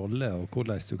de roller og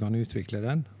hvordan du kan utvikle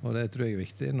den, og det tror jeg er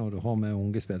viktig når du har med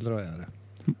unge spillere å gjøre.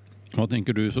 Hva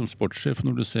tenker du som sportssjef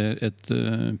når du ser et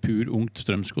pur ungt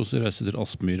Strømskog reise til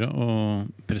Aspmyra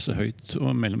og presse høyt og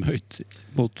mellomhøyt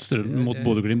mot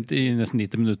Bodø/Glimt i nesten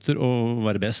 90 minutter og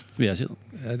være best, vil jeg si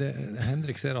da?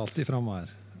 Henrik ser alltid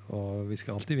fremover, og vi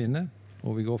skal alltid vinne,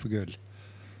 og vi går for gull.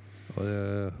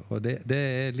 Og det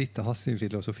er litt av hans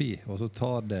filosofi, og så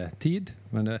tar det tid,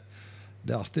 men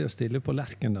det er artig å stille på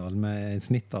Lerkendal med en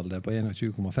snittalder på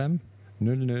 21,5,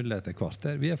 0-0 etter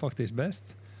kvarter. Vi er faktisk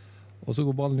best. Og så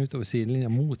går ballen utover sidelinja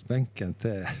mot benken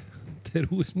til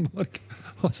Rosenborg.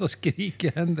 Og så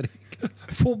skriker Henrik,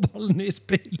 få ballen i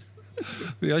spill!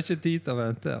 Vi har ikke tid til å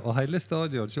vente. Og hele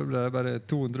stadion, så ble det bare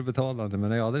 200 betalende,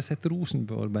 men jeg har aldri sett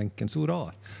Rosenborg-benken så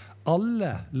rar.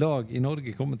 Alle lag i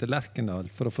Norge kommer til Lerkendal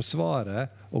for å forsvare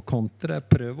og kontre,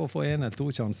 prøve å få 1 eller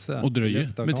 2 sjanser. Og drøye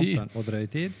med tid. Og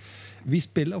drøye tid. Vi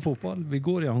spiller fotball, vi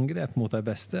går i angrep mot de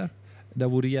beste. Det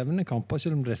har vært jevne kamper,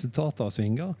 selv om resultatet har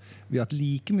svinget. Vi har hatt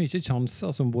like mye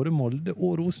sjanser som både Molde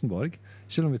og Rosenborg,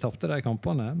 selv om vi tappte de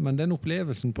kampene. Men den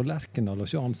opplevelsen på Lerkendal, å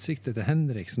se ansiktet til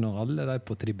Henriksen og alle de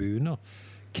på tribuner.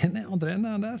 Hvem er han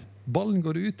treneren der? Ballen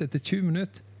går ut etter 20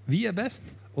 minutter. Vi er best,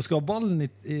 og skal ha ballen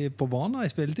på banen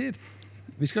i spilletid.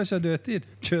 Vi skal ikke ha dødtid,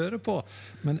 kjøre på.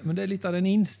 Men det er litt av den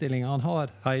innstillingen han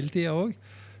har hele tiden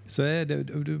også. Så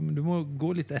du må gå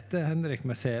litt etter Henrik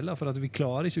med seler, for at vi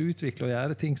klarer ikke å utvikle og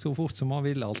gjøre ting så fort som han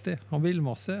vil alltid. Han vil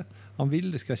masse, han vil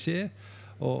det skal skje,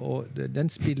 og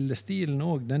den spillestilen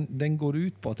også, den går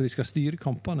ut på at vi skal styre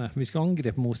kampene, vi skal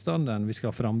angripe motstanderen, vi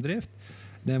skal ha framdrift.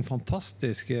 Det er en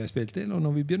fantastisk spillstil, og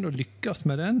når vi begynner å lykkes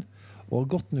med den, og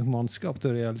har godt nok mannskap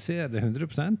til å realisere det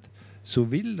 100%, så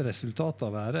vil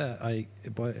resultatet være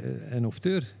en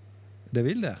opptur. Det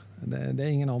vil det. Det er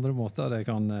ingen andre måter det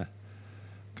kan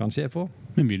skje på.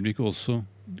 Men vil vi ikke også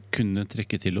kunne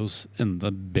trekke til oss enda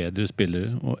bedre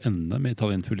spillere og enda mer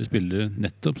talentfulle spillere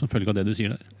nettopp som følge av det du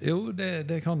sier der? Jo,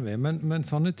 det kan vi. Men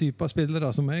sånne typer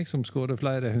spillere som jeg, som skårer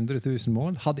flere 100 000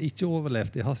 mål, hadde ikke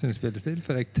overlevd i hans spillestil,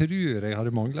 for jeg tror jeg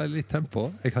hadde manglet litt tempo.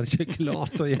 Jeg hadde ikke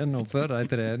klart å gjennomføre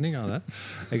de treningene.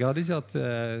 Jeg hadde ikke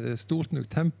hatt stort nok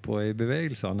tempo i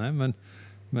bevegelsene,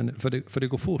 men for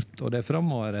det går fort, og det er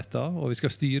fremover dette, og vi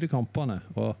skal styre kampene,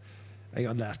 og jeg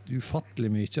har lært ufattelig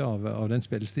mye av den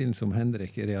spillestilen som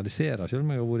Henrik realiserer. Selv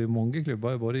om jeg har vært i mange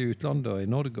klubber, både i utlandet og i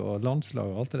Norge og landslag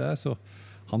og alt det der, så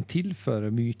han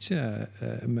tilfører mye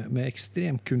med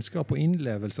ekstrem kunnskap og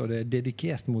innlevelse, og det er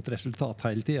dedikert mot resultat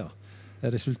hele tiden.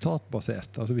 Det er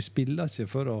resultatbasert. Altså, vi spiller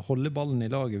ikke for å holde ballen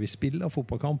i laget, vi spiller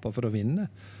fotballkamper for å vinne,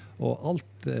 og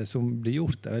alt som blir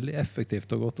gjort er veldig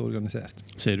effektivt og godt organisert.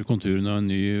 Ser du konturen av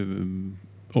en ny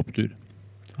opptur?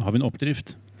 Har vi en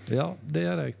oppdrift? Ja, det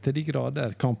gjør jeg til de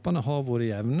grader. Kampene har vært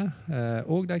jevne,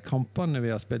 og de kampene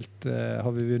vi har spilt,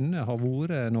 har vi vunnet,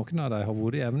 noen av dem har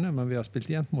vært jevne, men vi har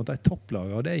spilt jevnt mot de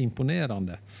topplagene, og det er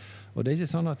imponerende. Og det er ikke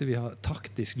sånn at vi har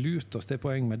taktisk lurt oss til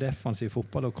poeng med defensiv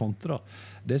fotball og kontra.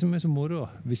 Det som er så moro,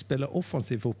 vi spiller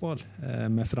offensiv fotball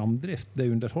med framdrift, det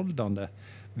er underholdende.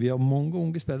 Vi har mange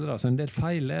unge spillere, så en del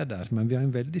feil er der, men vi har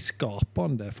en veldig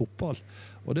skapende fotball.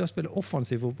 Og det å spille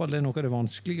offensiv fotball, det er noe av det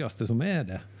vanskeligste som er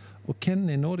det. Og hvem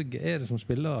i Norge er det som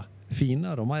spiller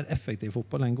finere og mer effektiv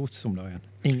fotball enn Gods om dagen?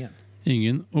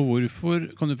 Ingen. Og hvorfor,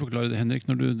 kan du forklare det, Henrik,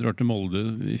 når du drar til Molde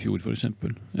i fjor for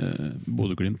eksempel,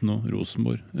 Bodø/Glimt nå,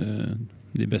 Rosenborg,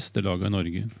 de beste lagene i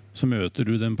Norge, så møter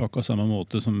du den pakka samme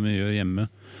måte som vi gjør hjemme.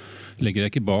 Legger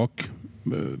deg ikke bak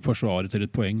forsvaret til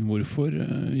et poeng. Hvorfor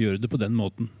gjør du det på den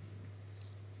måten?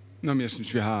 Nå, men jeg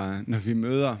synes, når vi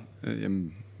møder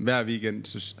hver weekend,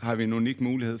 så har vi en unik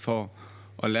mulighed for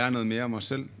at lære noget mere om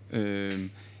os selv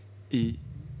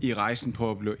i rejsen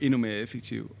på at blive endnu mere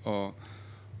effektiv. Og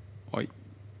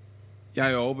jeg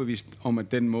er jo overbevist om,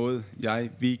 at den måde,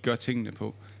 vi gør tingene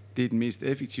på, det er den mest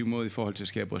effektive måde i forhold til at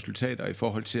skabe resultater, i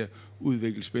forhold til at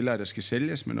udvikle spillere, der skal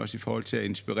sælges, men også i forhold til at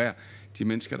inspirere de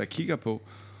mennesker, der kigger på.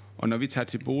 Og når vi tager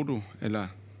til Bodø, eller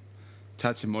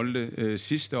tager til Molde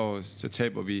sidste år, så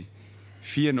taber vi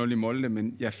 4-0 i Molde,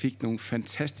 men jeg fik nogle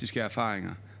fantastiske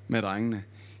erfaringer med drengene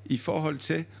i forhold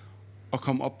til at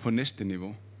komme op på næste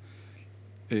niveau.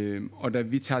 Og da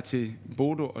vi tager til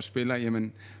Bodo og spiller,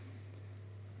 jamen,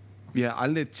 vi har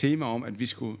aldrig et tema om, at vi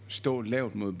skulle stå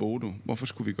lavt mod Bodo. Hvorfor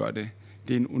skulle vi gøre det?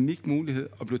 Det er en unik mulighed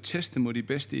at blive testet mod de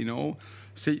bedste i Norge.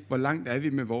 Se, hvor langt er vi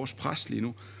med vores pres lige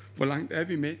nu? Hvor langt er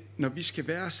vi med, når vi skal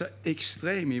være så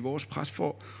ekstreme i vores pres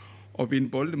for at vinde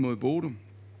bolde mod Bodo?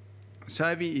 Så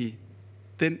er vi i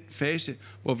den fase,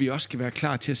 hvor vi også skal være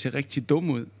klar til at se rigtig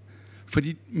dumme ud.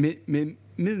 Fordi med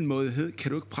middelmådighed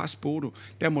kan du ikke presse Bodo.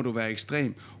 Der må du være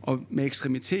ekstrem. Og med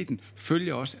ekstremiteten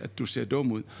følger også, at du ser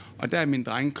dum ud. Og der er min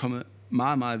dreng kommet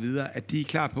meget, meget videre, at de er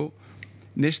klar på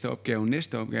næste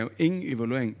opgave. Ingen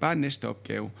evaluering, bare næste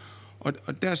opgave.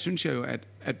 Og der synes jeg jo,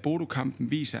 at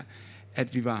Bodo-kampen viser,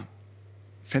 at vi var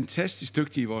fantastisk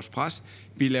dygtige i vores pres.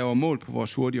 Vi laver mål på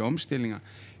vores hurtige omstillinger.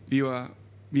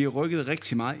 Vi rykket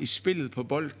rigtig meget i spillet på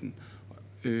bolden.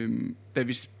 Da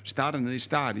vi starter ned i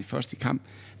start i første kamp,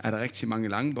 er der rigtig mange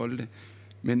lange bolde.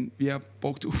 Men vi har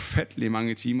brugt ufattelig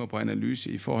mange timer på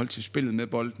analyse i forhold til spillet med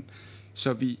bolden.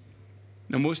 Så vi,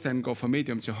 når modstanden går fra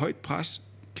medium til højt pres,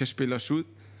 kan spille os ud.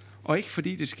 Og ikke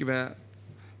fordi det skal være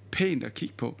pænt at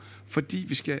kigge på, fordi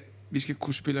vi skal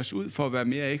kunne spille os ud for at være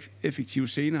mere effektive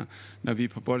senere, når vi er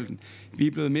på bolden. Vi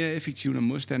er blevet mere effektive, når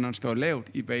modstanderen står lavt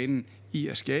i banen i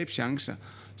at skabe chancer.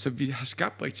 Så vi har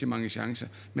skabt rigtig mange chancer,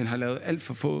 men har lavet alt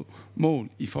for få mål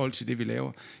i forhold til det, vi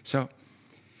laver. Så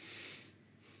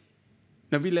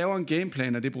når vi laver en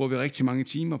gameplan, og det bruger vi rigtig mange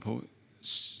timer på,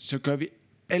 så gør vi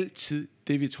altid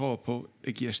det, vi tror på,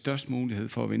 der giver størst mulighed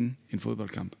for at vinde en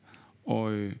fodboldkamp.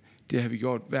 Og det har vi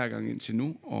gjort hver gang indtil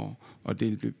nu, og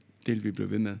det vil vi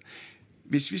blive ved med.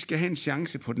 Hvis vi skal have en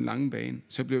chance på den lange bane,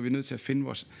 så bliver vi nødt til at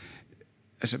finde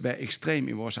være ekstrem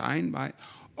i vores egen vej,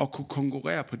 og kunne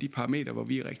konkurrere på de parametre, hvor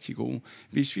vi er rigtig gode.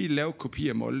 Hvis vi laver kopi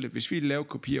af Molde, hvis vi laver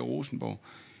kopi af Rosenborg,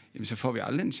 jamen, så får vi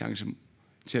aldrig en chance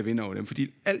til at vinde over dem, fordi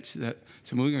de altid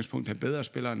som udgangspunkt har bedre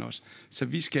spillere end os. Så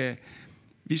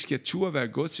vi skal turde være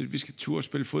godt til, vi skal turde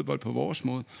spille fodbold på vores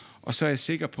måde, og så er jeg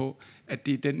sikker på, at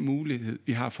det er den mulighed,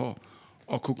 vi har for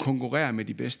at kunne konkurrere med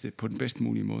de bedste på den bedst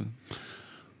mulige måde.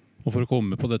 Og for å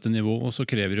komme på dette nivået, så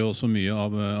krever det også mye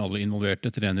av alle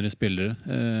involverte, trenere, spillere.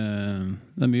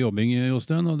 Det er mye jobbing,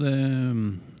 Jostein, og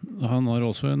han har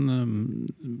også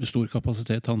en stor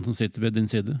kapasitet, han som sitter ved din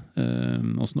side.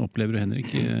 Hvordan opplever du,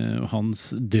 Henrik, hans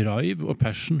drive og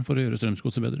passion for å gjøre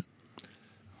Strømsgodset bedre?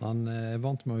 Han er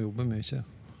vant med å jobbe mye.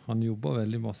 Han jobber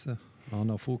veldig masse.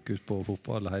 Han har fokus på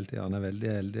fotball hele tiden. Han er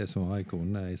veldig heldig som har en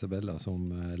kone, Isabella, som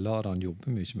lar han jobbe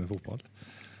mye med fotball.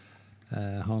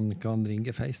 Han kan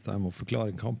ringe FaceTime og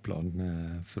forklare en kampplan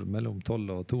mellom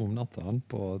 12 og 2 om natta han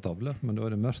på tavle, men da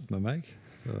er det mørkt med meg.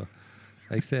 Så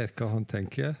jeg ser hva han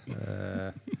tenker.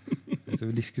 Så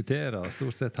vi diskuterer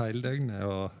stort sett hele døgnet,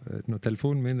 og når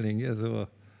telefonen min ringer,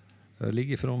 så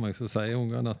ligger jeg fra meg, så sier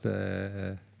ungene at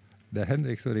det er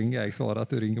Henrik som ringer. Jeg svarer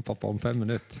at du ringer pappa om 5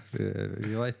 minutter.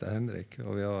 Vi vet det er Henrik,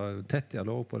 og vi har tett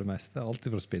dialog på det meste.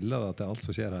 Alltid fra spillere til alt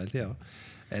som skjer hele tiden.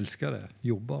 Elsker det.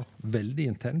 Jobber veldig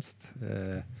intenst.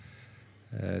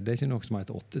 Det er ikke noe som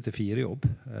heter 8-4 jobb.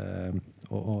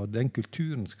 Og den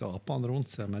kulturen skaper han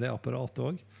rundt seg med det apparatet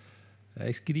også.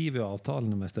 Jeg skriver jo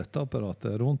avtalene med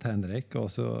støtteapparatet rundt Henrik, og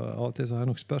så av og til så har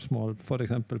jeg nok spørsmål, for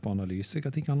eksempel på analyse.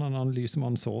 Hva kan han analyse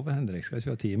med han sove, Henrik? Skal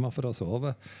ikke være timer for å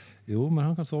sove? Jo, men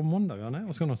han kan sove måndagene,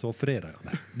 og så kan han sove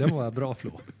fredagene. Det må være bra,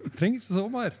 Flo. Trenger ikke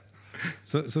sove mer.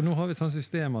 Så nå har vi sånn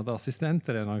system at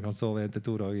assistenttreneren kan sove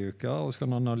 1-2 dager i uka, og så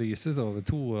kan analyse sove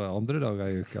 2 andre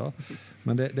dager i uka.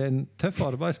 Men det er en tøff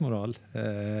arbeidsmoral.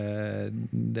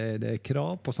 Det er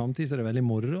krav på, samtidig så er det veldig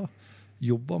moro.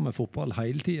 Jobber med fotball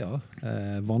hele tiden.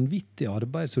 Vanvittig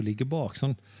arbeid som ligger bak.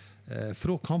 Sånn,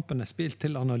 fra kampen er spilt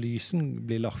til analysen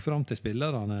blir lagt frem til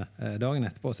spillerne dagen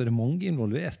etterpå, så er det mange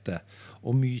involverte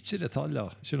og mye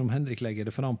detaljer, selv om Henrik legger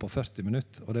det frem på 40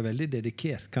 minutter, og det er veldig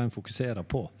dedikert hva han fokuserer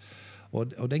på.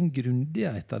 Og den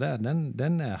grundigheten der,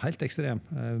 den er helt ekstrem.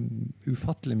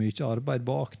 Ufattelig mye arbeid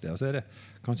bak det. Og så er det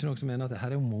kanskje noen som mener at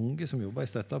her er jo mange som jobber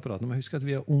i støtteapparatet. Men husk at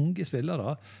vi er unge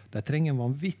spillere. De trenger en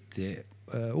vanvittig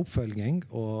oppfølging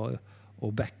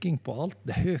og backing på alt.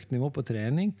 Det er høyt nivå på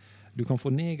trening. Du kan få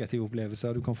negative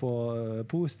opplevelser, du kan få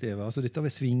positive. Altså dette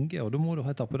vil svinge, og da må du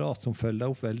ha et apparat som følger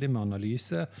opp veldig med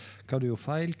analyse. Hva du gjør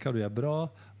feil, hva du gjør bra,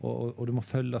 og du må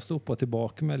følges opp, og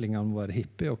tilbakemeldingene må være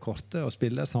hippe og korte, og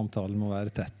spillersamtalen må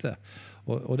være tette.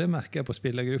 Og det merker jeg på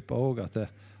spillergruppa også,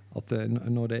 at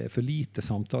når det for lite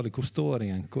samtale, hvor står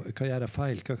ingen, hva gjør det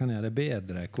feil, hva kan gjøre det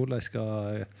bedre, hvordan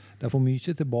skal, det får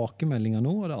mye tilbakemeldinger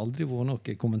nå, og det har aldri vært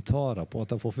noen kommentarer på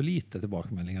at det får for lite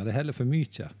tilbakemeldinger, det er heller for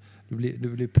mye. Du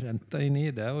blir prentet inn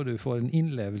i det, og du får en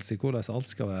innlevelse i hvordan alt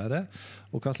skal være,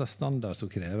 og hva slags standard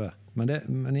som krever.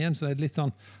 Men igjen så er det litt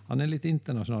sånn, han er litt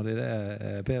internasjonal i det,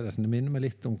 Pedersen. Det minner meg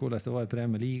litt om hvordan det var i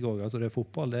Premier League også. Altså det er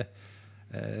fotball,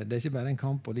 det er ikke bare en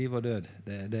kamp på liv og død.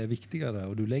 Det er viktigere,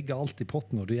 og du legger alt i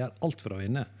potten, og du gjør alt for å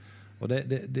vinne. Og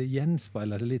det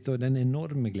gjenspeiler seg litt, og den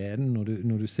enorme gleden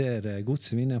når du ser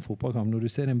Godset vinne en fotballkamp, når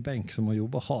du ser en benk som har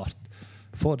jobbet hardt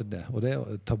for det, og det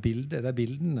å ta bilder, de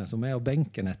bildene som er av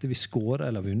benken etter vi skårer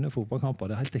eller vunnet fotballkamper,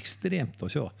 det er helt ekstremt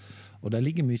å se. Og det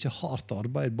ligger mye hardt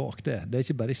arbeid bak det. Det er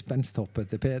ikke bare i spensthoppet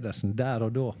til Pedersen der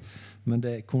og da, men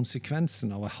det er konsekvensen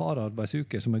av en hard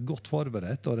arbeidsuke som er godt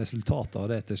forberedt, og resultatet av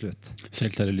det til slutt.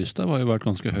 Selv Terje Lystad var jo vært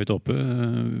ganske høyt oppe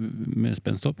med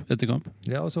spensthopp etter kamp.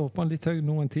 Ja, og så hoppet han litt høyt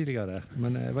noen tidligere,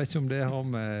 men jeg vet ikke om det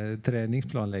har med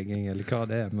treningsplanlegging eller hva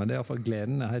det er, men det er i hvert fall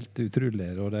gleden er helt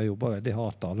utrolig, og de jobber veldig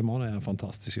hardt. Alle mann er en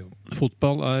fantastisk jobb.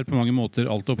 Fotball er på mange måter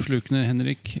altoppslukende,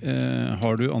 Henrik.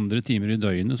 Har du andre timer i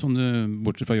døgnet, som du,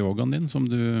 bortsett fra yogaen din, som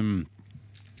du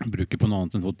bruker på noe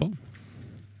annet enn fotball?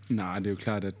 Nej, det er jo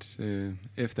klart, at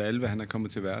efter 11 han er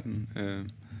kommet til verden,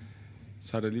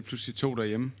 så er der lige pludselig 2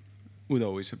 derhjemme,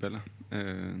 udover Isabella.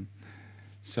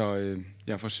 Så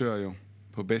jeg forsøger jo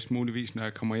på bedst mulig vis, når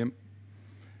jeg kommer hjem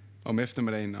om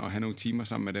eftermiddagen, at have nogle timer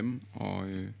sammen med dem.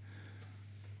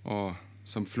 Og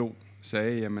som Flo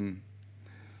sagde, jamen,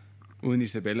 uden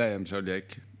Isabella, jamen, så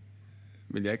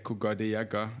vil jeg ikke kunne gøre det, jeg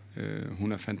gør.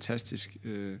 Hun er fantastisk.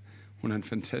 Hun er en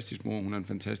fantastisk mor, hun er en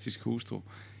fantastisk hustru,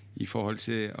 i forhold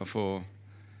til at få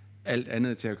alt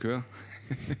andet til at køre.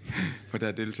 For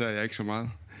der deltager jeg ikke så meget.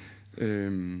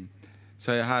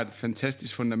 Så jeg har et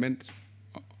fantastisk fundament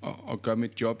at gøre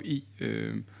mit job i.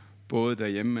 Både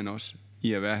derhjemme, men også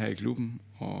i at være her i klubben.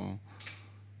 Og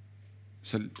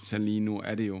så lige nu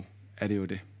er det jo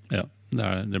det. Ja,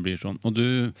 det blir sånn. Og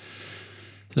du,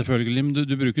 selvfølgelig, men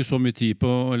du bruker så mye tid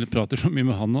på, eller prater så mye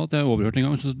med han at jeg har overhørt en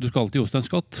gang, så du skal alltid i Jostein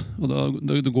Skatt, og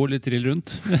da går litt trill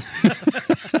rundt.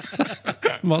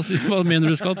 Hva mener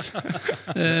du, Skatt?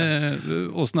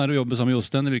 Hvordan er det å jobbe sammen med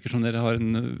Jostein? Det virker som dere har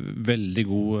en veldig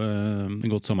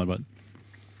godt samarbeid.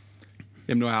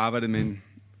 Jamen, nu har jeg arbejdet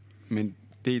med en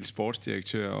del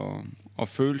sportsdirektør, og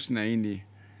følelsen er egentlig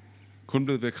kun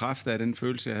blevet bekræftet af den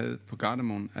følelse, jeg havde på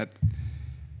Gardermoen, at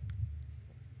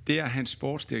det at have en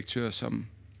sportsdirektør, som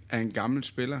er en gammel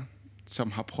spiller,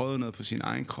 som har prøvet noget på sin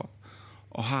egen krop,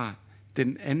 og har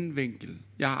den anden vinkel.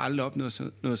 Jeg har aldrig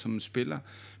opnået noget som en spiller,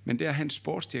 men det at have en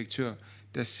sportsdirektør,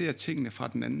 der ser tingene fra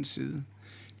den anden side,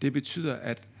 det betyder,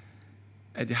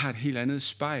 at jeg har et helt andet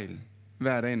spejl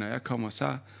hver dag, når jeg kommer,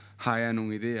 så har jeg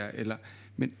nogle idéer.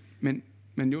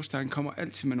 Men Jostein kommer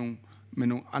altid med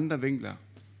nogle andre vinkler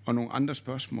og nogle andre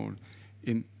spørgsmål,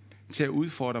 end til at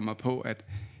udfordre mig på, at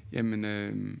jamen,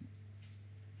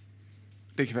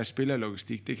 det kan være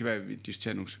spillerlogistik, det kan være, at vi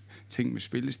diskuterer nogle ting med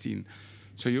spillestilen.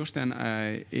 Så Jostein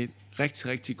er et rigtig,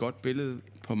 rigtig godt billede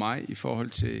på mig i forhold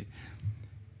til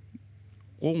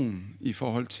roen, i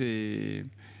forhold til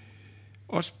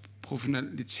også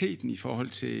professionaliteten, i forhold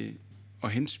til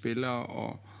at hente spillere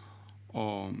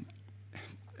og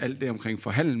alt det omkring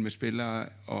forhandling med spillere,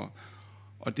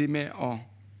 og det med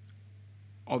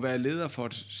at være leder for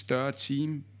et større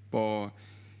team, hvor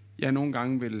jeg nogle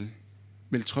gange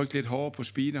vil trykke lidt hårdere på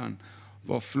speederen,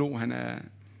 hvor Flo han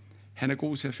er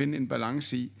god til at finde en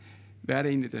balance i, hvad er det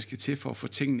egentlig, der skal til for at få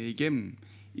tingene igennem,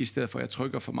 i stedet for at jeg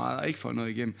trykker for meget og ikke får noget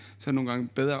igennem, så er det nogle gange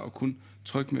bedre at kun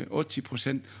trykke med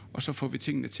 80%, og så får vi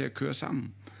tingene til at køre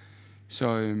sammen.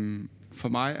 Så for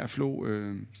mig er Flo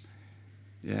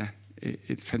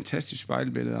et fantastisk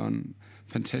spejlbillede og en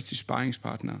fantastisk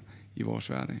sparringspartner i vores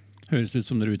hverdag. Høres ut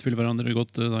som dere utfyller hverandre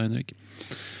godt da, Henrik.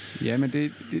 Ja, men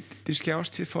det skal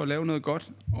også til for at lave noget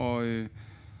godt,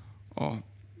 og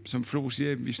som Flo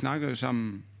siger, vi snakker jo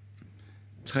sammen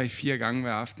 3-4 gange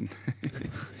hver aften.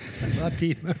 Hver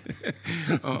time.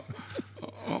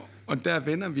 og der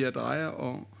vender vi og drejer,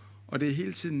 og det er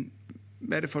hele tiden,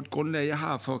 hvad er det for et grundlag, jeg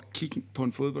har for at kigge på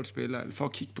en fodboldspiller, eller for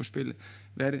at kigge på spillet.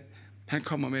 Hvad er det? Han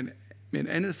kommer med et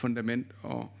andet fundament,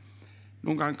 og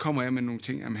nogle gange kommer jeg med nogle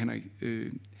ting, jamen Henrik,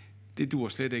 det duer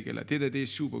slet ikke, eller det er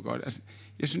super godt. Altså,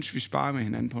 jeg synes, vi sparer med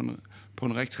hinanden på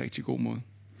en rigtig, rigtig god måde.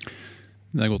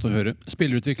 Det er godt å høre.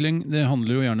 Spillerutvikling, det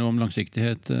handler jo gjerne om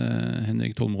langsiktighet,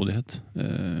 Henrik, tålmodighet.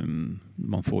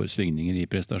 Man får svingninger i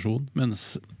prestasjon,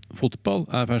 mens fotball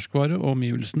er ferskvare, og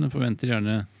omgivelsene forventer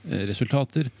gjerne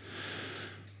resultater.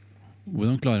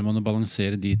 Hvordan klarer man å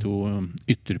balansere de 2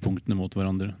 ytterpunktene mot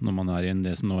hverandre når man er i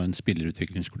det som nå er en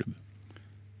spillerutviklingsklubb?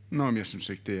 Nå, men jeg synes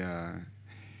ikke,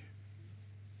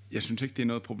 det er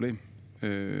noget problem.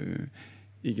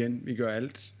 Igen, vi gør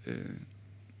alt.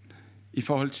 I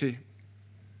forhold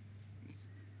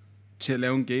til at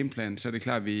lave en gameplan, så er det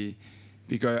klart, at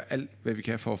vi gør alt, hvad vi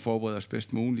kan for at forberede os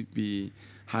bedst muligt. Vi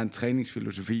har en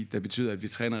træningsfilosofi, der betyder, at vi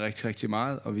træner rigtig, rigtig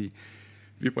meget, og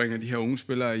vi bringer de her unge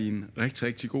spillere i en rigtig,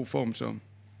 rigtig god form,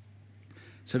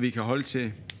 så vi kan holde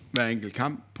til hver enkelt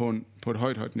kamp på et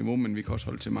højt niveau, men vi kan også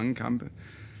holde til mange kampe.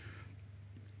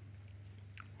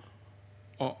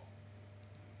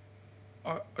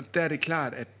 Og der er det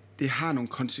klart, at det har nogle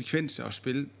konsekvenser at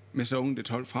spille med så ungt et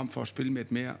hold, frem for at spille med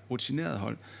et mere rutineret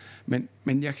hold.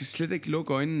 Men jeg kan slet ikke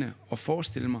lukke øjnene og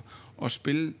forestille mig at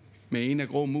spille med en af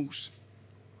grå mus,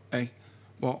 ikke?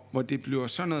 Hvor det bliver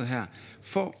sådan noget her.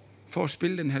 For at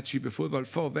spille den her type fodbold,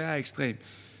 for at være ekstrem,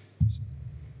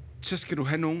 så skal du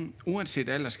have nogen, uanset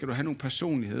alder, skal du have nogle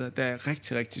personligheder, der er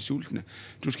rigtig, rigtig sultne.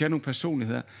 Du skal have nogle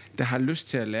personligheder, der har lyst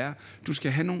til at lære. Du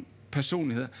skal have nogle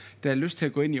personligheder, der har lyst til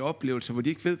at gå ind i oplevelser, hvor de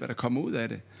ikke ved, hvad der kommer ud af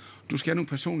det. Du skal have nogle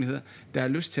personligheder, der har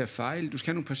lyst til at fejle. Du skal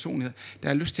have nogle personligheder, der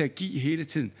har lyst til at give hele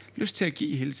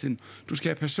tiden. Du skal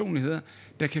have personligheder,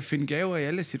 der kan finde gaver i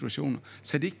alle situationer,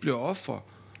 så de ikke bliver offer.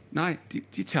 Nej,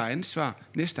 de tager ansvar.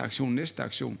 Næste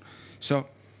aktion. Så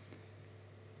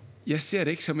jeg ser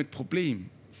det ikke som et problem.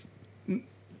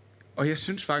 Og jeg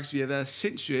synes faktisk, vi har været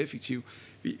sindssygt effektive.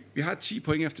 Vi har 10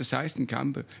 point efter 16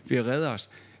 kampe. Vi har reddet os.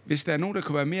 Hvis der er nogen, der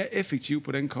kunne være mere effektiv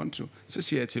på den konto, så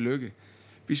siger jeg tillykke.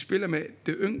 Vi spiller med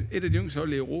et af de yngste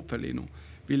hold i Europa lige nu.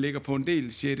 Vi ligger på en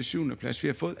del 6. 7. plads. Vi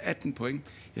har fået 18 point.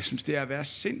 Jeg synes, det er at være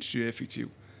sindssygt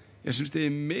effektiv. Jeg synes, det er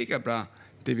mega bra,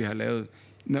 det vi har lavet.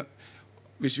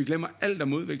 Hvis vi glemmer alt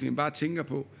om udviklingen, bare tænker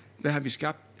på, hvad har vi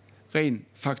skabt rent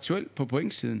faktuelt på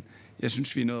pointsiden. Jeg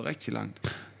synes, vi er nået rigtig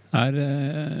langt.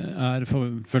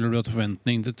 Føler du at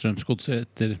forventningen til Strømsgodset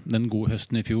etter den gode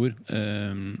høsten i fjor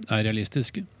er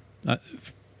realistiske?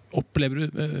 Opplever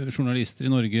du journalister i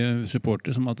Norge,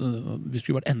 supportere, som at vi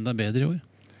skulle vært enda bedre i år?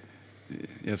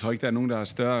 Jeg tror ikke, der er nogen, der har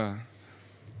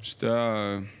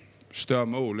større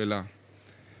mål eller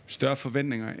større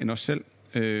forventninger end os selv.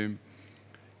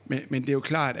 Men det er jo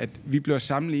klart, at vi bliver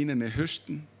sammenlignet med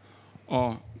høsten,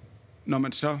 og når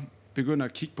man så begynder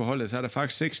at kigge på holdet, så er der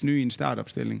faktisk 6 nye i en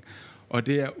startopstilling, og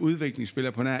det er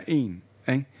udviklingsspillere på nær 1,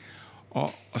 ikke?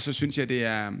 Og så synes jeg, det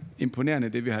er imponerende,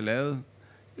 det vi har lavet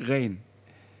rent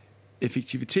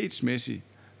effektivitetsmæssigt,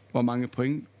 hvor mange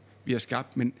point vi har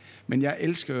skabt, men jeg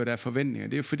elsker jo, der er forventninger.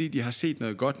 Det er jo fordi, de har set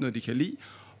noget godt, noget de kan lide,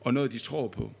 og noget de tror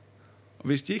på. Og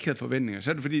hvis de ikke havde forventninger, så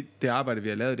er det fordi, det arbejde, vi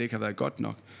har lavet, det ikke har været godt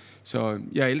nok. Så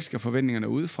jeg elsker forventningerne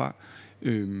udefra.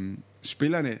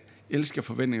 Spillerne elsker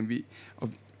forventningerne.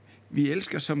 Vi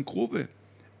elsker som gruppe,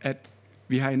 at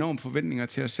vi har enorme forventninger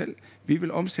til os selv. Vi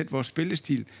vil omsætte vores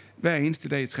spillestil hver eneste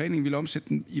dag i træning. Vi vil omsætte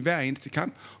den i hver eneste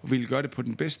kamp, og vi vil gøre det på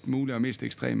den bedst mulige og mest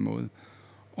ekstreme måde.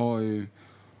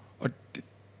 Og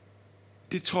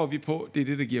det tror vi på, det er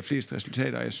det, der giver flest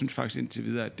resultater, og jeg synes faktisk indtil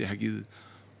videre, at det har givet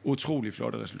utrolig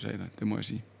flotte resultater, det må jeg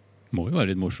sige. Må jo være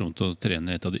lidt morsomt at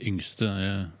træne et af de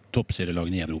yngste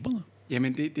toppserielagene i Europa, da?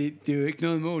 Jamen, det er jo ikke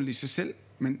noget mål i sig selv,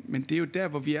 men det er jo der,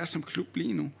 hvor vi er som klub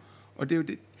lige nu. Og det er jo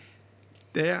det,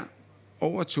 da jeg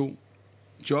overtog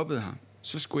jobbet her,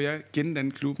 så skulle jeg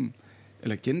gendanne klubben,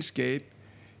 eller genskabe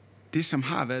det, som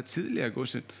har været tidligere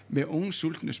godset med unge,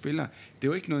 sultne spillere. Det er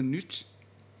jo ikke noget nyt,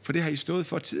 for det har I stået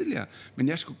for tidligere, men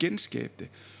jeg skulle genskabe det.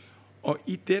 Og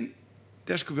i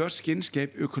der skulle vi også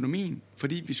genskabe økonomien,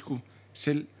 fordi vi skulle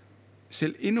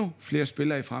sælge endnu flere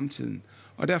spillere i fremtiden.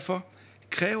 Og derfor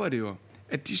kræver det jo,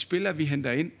 at de spillere, vi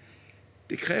henter ind,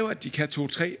 det kræver, at de kan 2-3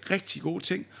 rigtig gode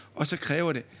ting, og så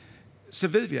kræver det, så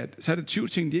ved vi, at så er der 20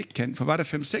 ting, de ikke kan, for var der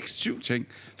 5, 6, 7 ting,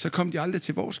 så kom de aldrig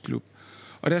til vores klub.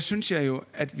 Og der synes jeg jo,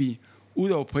 at vi,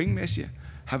 udover pointmæssigt,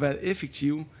 har været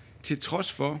effektive, til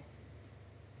trods for,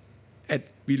 at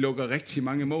vi lukker rigtig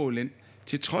mange mål ind,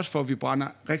 til trods for, at vi brænder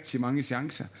rigtig mange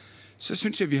chancer, så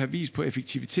synes jeg, at vi har vist på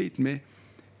effektivitet med,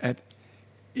 at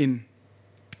en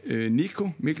Nico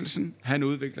Mikkelsen, han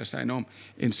udvikler sig enormt.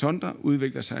 En Sondre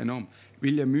udvikler sig enormt.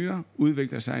 William Myhre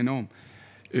udvikler sig enormt.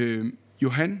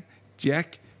 Johan,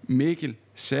 Jack, Mikkel,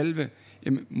 Salve,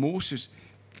 Moses,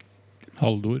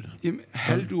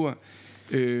 Haldur,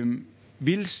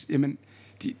 Vils,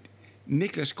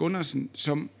 Niklas Gunnarsen,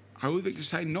 som har udviklet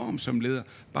sig enormt som leder.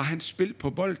 Bare hans spil på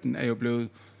bolden er jo blevet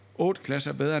 8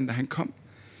 klasser bedre, end da han kom.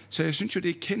 Så jeg synes jo, det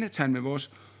er kendetegn med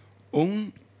vores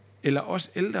unge eller også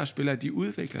ældre spillere, de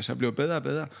udvikler sig og bliver bedre og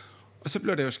bedre. Og så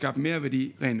bliver der jo skabt mere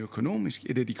værdi rent økonomisk,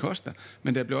 i det de koster,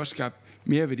 men der bliver også skabt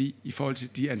mere værdi i forhold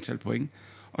til de antal point.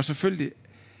 Og selvfølgelig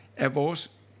er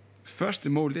vores første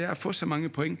mål, det er at få så mange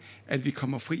point, at vi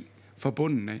kommer fri fra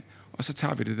bunden af, og så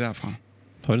tager vi det derfra.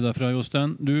 Tar det derfra,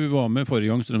 Jostein. Du var med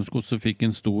forrige gang Strømsgodset fikk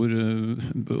en stor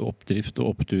oppdrift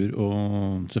og opptur,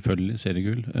 og selvfølgelig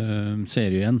seriegull.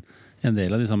 Ser igjen en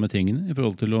del av de samme tingene i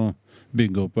forhold til å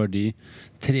bygge opp verdi,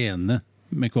 trene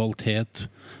med kvalitet,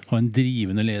 ha en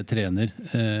drivende trener.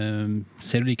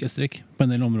 Ser du likhetstrekk på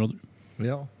en del områder?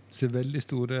 Ja, ser veldig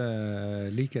store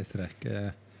likhetstrekk.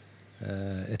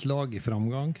 Et lag i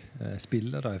framgang,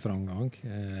 spillere i framgang,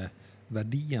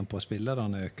 verdien på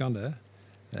spillerne er økende.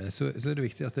 Så er det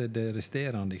viktig at det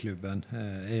resterende i klubben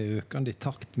er økende i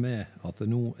takt med at det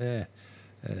nå er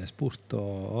sport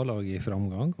og A-lag i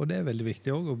framgang. Og det er veldig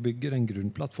viktig også å bygge den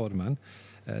grunnplattformen.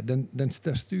 Den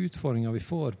største utfordringen vi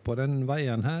får på den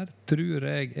veien her, tror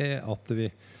jeg er at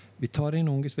vi tar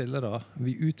inn unge spillere,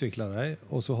 vi utvikler dem,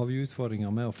 og så har vi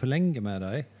utfordringer med å forlenge med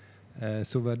dem.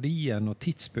 Så verdien og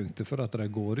tidspunktet for at de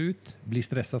går ut blir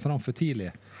stresset fram for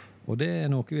tidlig. Og det er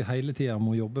noe vi hele tiden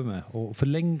må jobbe med, å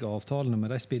forlenge avtalene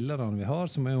med de spillerne vi har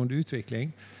som er under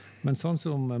utvikling. Men sånn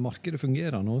som markedet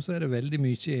fungerer nå, så er det veldig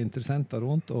mye interessenter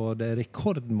rundt, og det er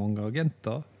rekordmange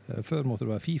agenter. Før måtte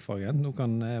det være FIFA-agent. Nå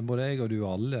kan både jeg og du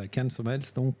alle, hvem som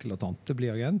helst, onkel og tante, bli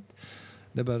agent.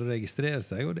 Det er bare å registrere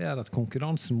seg, og det er at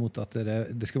konkurransen mot at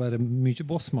det skal være mye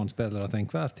bossmannsspillere til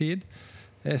enhver tid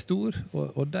er stor,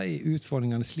 og de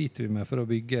utfordringene sliter vi med for å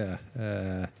bygge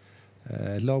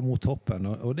et lag mot toppen,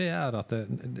 og det er at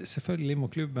selvfølgelig må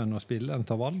klubben og spilleren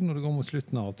ta valg når det går mot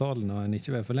slutten av avtalen og en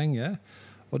ikke vil forlenge,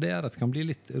 og det er at det kan bli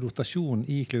litt rotasjon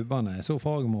i klubbene. Så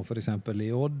Fagermo for eksempel i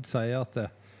Odd sier at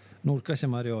nå orker ikke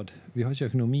mer i Odd. Vi har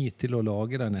ikke økonomi til å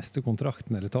lage de neste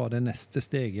kontraktene eller ta det neste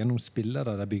steg gjennom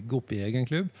spillere de bygger opp i egen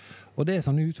klubb. Og det er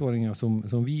sånne utfordringer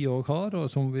som vi også har,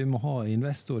 og som vi må ha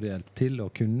investorhjelp til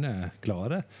å kunne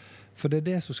klare. For det er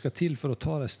det som skal til for å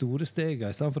ta de store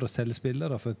stegene, i stedet for å selge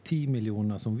spillere for 10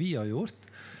 millioner som vi har gjort.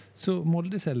 Så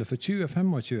Molde selger for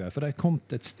 20-25, for de har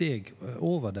kommet et steg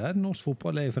over der. Norsk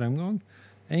fotball er i fremgang.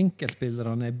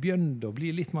 Enkeltspillerne er begynt å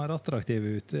bli litt mer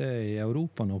attraktive ute i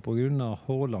Europa nå på grunn av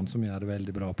Haaland som gjør det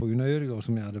veldig bra, på grunn av Ødegaard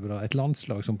som gjør det bra, et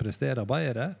landslag som presterer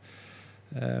bedre.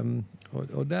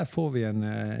 Og der får vi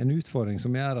en utfordring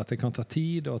som gjør at det kan ta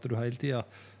tid, og at du hele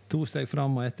tiden 2 steg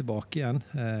frem og 1 tilbake igjen.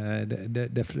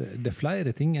 Det er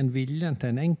flere ting enn viljen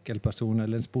til en enkeltperson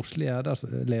eller en sportslig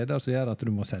leder som gjør at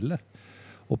du må selge.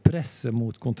 Og presset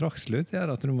mot kontraktslutt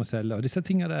gjør at du må selge. Og disse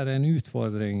tingene der er en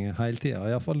utfordring hele tiden.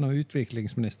 I hvert fall når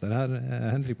utviklingsminister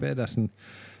Henrik Pedersen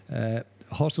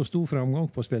har så stor framgang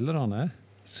på spillerne,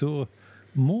 så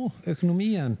må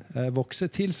økonomien vokse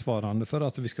tilsvarende for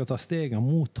at vi skal ta stegene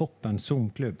mot toppen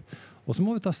som klubb. Og så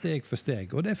må vi ta steg for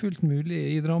steg, og det er fullt mulig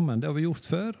i Drammen. Det har vi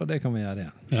gjort før, og det kan vi gjøre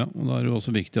igjen. Ja, og da er det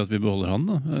også viktig at vi beholder han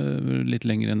da, litt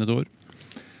lenger enn et år.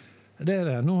 Det er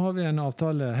det. Nå har vi en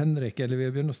avtale, Henrik, eller vi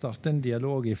har begynt å starte en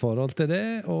dialog i forhold til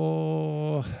det,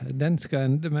 og den skal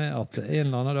ende med at en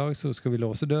eller annen dag så skal vi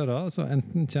låse døra, så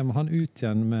enten kommer han ut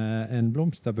igjen med en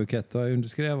blomsterbukett og en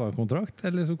underskrevet kontrakt,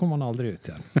 eller så kommer han aldri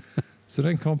ut igjen. Så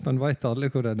den kampen vet alle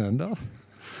hvor den ender.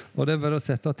 Og det er bare å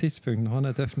sette av tidspunkt når han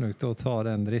er tøff nok til å ta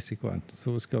den risikoen,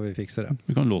 så skal vi fikse det.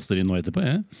 Vi kan låse dere inn nå etterpå,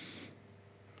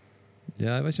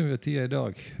 Ja, jeg vet ikke om vi har tid i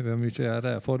dag. Vi har mye å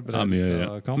gjøre, forberedelse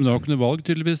av kamp. Men du har ikke noe valg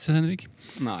tydeligvis, Henrik?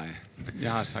 Nej, jeg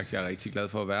har sagt, jeg er rigtig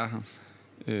glad for at være her.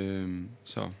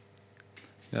 Så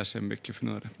lad os se, om vi ikke kan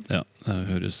finde ud af det. Ja,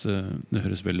 det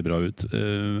høres veldig bra ut.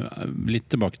 Litt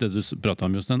tilbake til det du pratet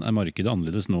om, Jostein. Er markedet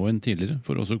annerledes nå enn tidligere?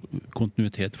 For også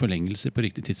kontinuitet, forlengelse på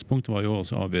riktig tidspunkt var jo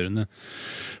også avgjørende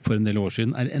for en del år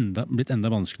siden. Er blitt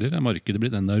enda vanskeligere? Er markedet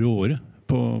blitt enda råere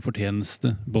på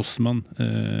fortjeneste, bossmann,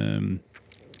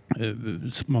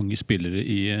 mange spillere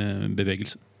i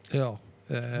bevegelse? Ja,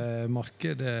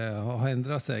 markedet har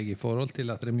endret seg i forhold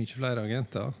til at det er mye flere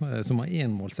agenter som har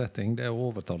en målsetting, det er å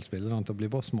overtale spillerne til å bli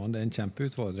bossmann. Det er en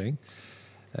kjempeutfordring.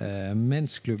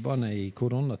 Mens klubbene i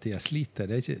koronatiden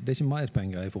sliter, det er ikke mer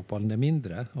penger i fotballen, det er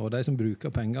mindre, og de som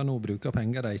bruker penger nå bruker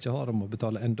penger de ikke har om å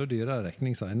betale enda dyrere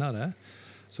regning senere.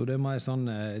 Så det er mer sånn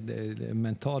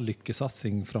mental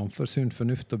lykkesatsing framfor sunn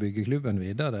fornuft å bygge klubben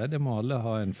videre. Det må alle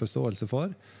ha en forståelse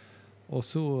for. Og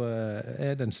så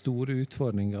er den store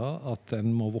utfordringen at en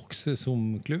må vokse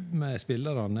som klubb med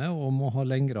spillerne og må ha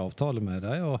lengre avtale med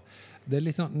dem. Og det er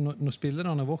litt sånn, når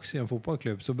spillerne vokser i en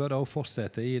fotballklubb, så bør de også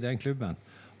fortsette i den klubben.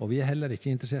 Og vi er heller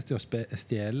ikke interessert i å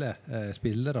stjele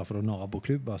spillere fra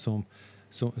naboklubber som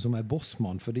er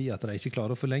bossmann, fordi at de ikke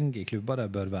klarer å forlenge i klubber de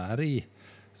bør være i.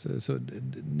 Så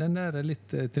den der er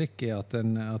litt tricky at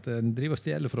en driver og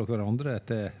stjeler fra hverandre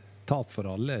etter tap for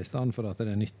alle, i stedet for at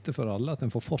det er nytte for alle, at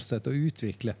en får fortsette å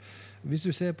utvikle. Hvis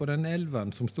du ser på den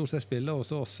 11 som stort sett spiller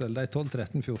hos oss, eller de 12,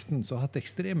 13, 14, så har hatt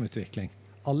ekstrem utvikling.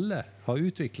 Alle har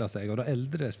utviklet seg, og de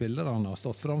eldre spillerne har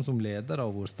stått frem som ledere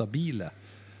og vært stabile.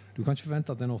 Du kan ikke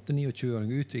forvente at en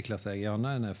 8-29-åring utvikler seg i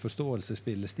annen forståelse,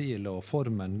 spillestil og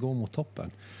formen går mot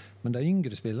toppen. Men de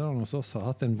yngre spillerne hos oss har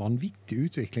hatt en vanvittig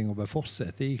utvikling og bør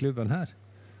fortsette i klubben her.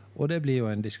 Og det blir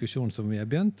jo en diskusjon som vi har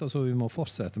begynt, og så vi må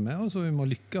fortsette med, og så vi må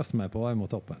lykkes med på vei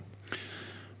mot toppen.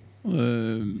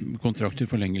 Kontrakter,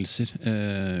 forlengelser,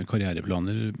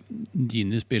 karriereplaner.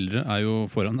 Dine spillere er jo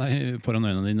foran deg, foran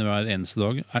øynene dine hver eneste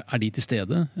dag. Er de til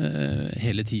stede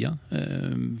hele tida?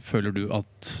 Føler du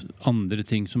at andre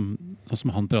ting som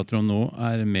han prater om nå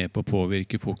er med på å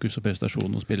påvirke fokus og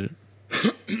prestasjon hos spillere?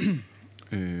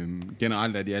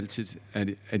 Generelt er de altid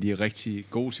er de rigtig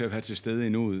gode til at være til stede i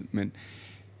nuet, men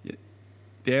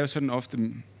det er jo sådan ofte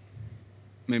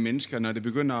med mennesker, når det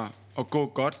begynder at gå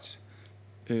godt,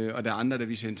 og der er andre, der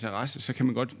viser interesse, så kan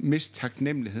man godt miste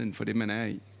taknemmeligheden for det, man er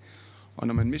i. Og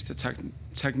når man mister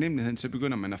taknemmeligheden, så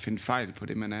begynder man at finde fejl på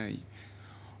det, man er i.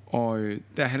 Og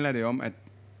der handler det om, at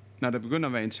når der begynder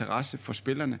at være interesse for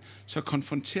spillerne, så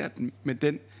konfronter dem med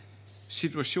den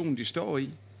situation, de står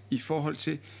i forhold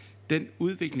til den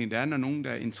udvikling, der er, når nogen, der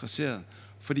er interesseret.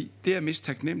 Fordi det at miste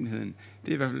taknemmeligheden,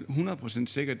 det er i hvert fald 100%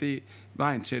 sikkert, det er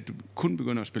vejen til, at du kun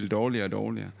begynder at spille dårligere og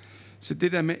dårligere. Så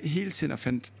det der med hele tiden at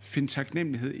finde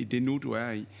taknemmelighed i det nu, du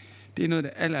er i, det er noget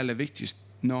af det aller vigtigste,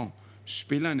 når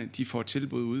spillerne de får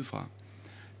tilbud udefra.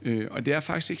 Og det er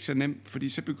faktisk ikke så nemt, fordi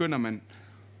så begynder man,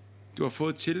 du har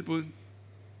fået et tilbud,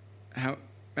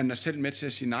 man er selv med til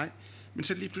at sige nej, men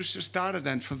så lige pludselig så starter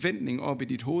der en forventning op i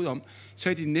dit hoved om, så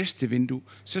i dit næste vindue,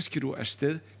 så skal du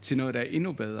afsted til noget, der er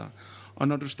endnu bedre. Og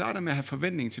når du starter med at have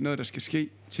forventning til noget, der skal ske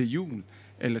til jul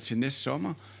eller til næste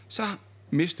sommer, så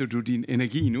mister du din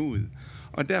energi nu ud.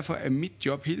 Og derfor er mit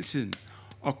job hele tiden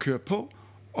at køre på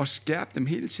og skærpe dem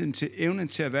hele tiden til evnen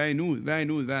til at være i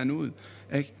nuet,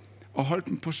 ikke? Og holde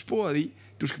dem på sporet i,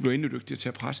 du skal blive endnu dygtigere til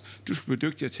at presse, du skal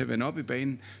blive dygtigere til at vende op i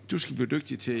banen, du skal blive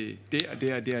dygtig til det og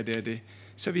det og det og det og det.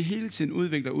 Så vi hele tiden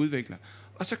udvikler,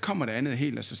 og så kommer det andet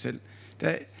helt af sig selv.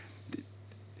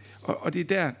 Og det er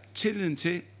der tilliden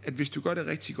til, at hvis du gør det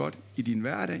rigtig godt i din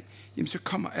hverdag, jamen så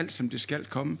kommer alt, som det skal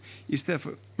komme. I stedet for,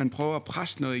 at man prøver at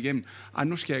presse noget igennem.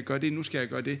 Nu skal jeg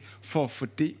gøre det, for at få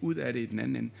det ud af det i den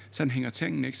anden ende. Sådan hænger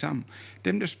tingene ikke sammen.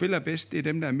 Dem, der spiller bedst, det er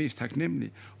dem, der er mest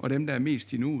taknemmelige, og dem, der er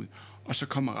mest i nuet. Og så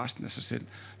kommer resten af sig selv.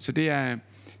 Så det er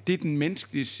den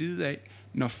menneskelige side af,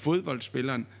 når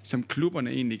fodboldspilleren, som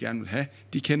klubberne egentlig gerne vil have,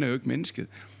 de kender jo ikke mennesket.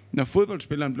 Når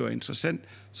fodboldspilleren bliver interessant,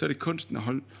 så er det kunsten at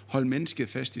holde mennesket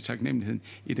fast i taknemmeligheden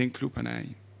i den klub, han er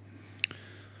i.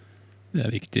 Det er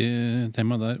et viktig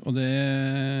tema der, og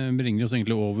det bringer oss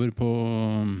egentlig over på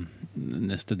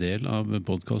neste del av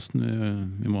podcasten.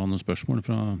 Vi må ha noen spørsmål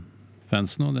fra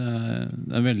fansen, og det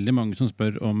er veldig mange som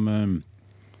spør om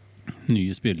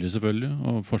nye spillere selvfølgelig,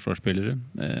 og forsvarsspillere.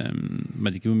 Jeg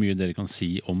vet ikke hvor mye dere kan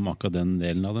si om akkurat den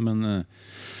delen av det, men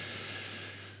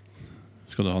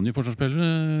skal du ha nye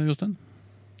forsvarsspillere, Jostein?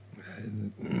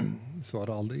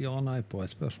 Svarer aldri ja-nei på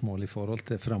et spørsmål i forhold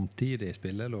til fremtidig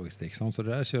spillelogistikk. Så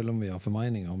det er selv om vi har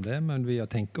formeninger om det, men vi har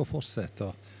tenkt å fortsette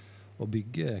å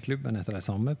bygge klubben etter de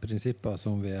samme prinsipper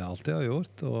som vi alltid har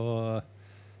gjort. Og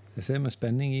jeg ser med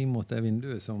spenning i mot det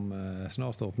vinduet som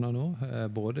snart åpner nå.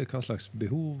 Både hva slags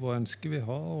behov og ønsker vi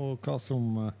har, og hva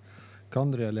som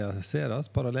kan realiseres,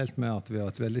 parallelt med at vi har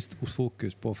et veldig stort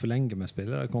fokus på å forlenge med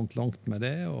spillere. Vi har kommet langt med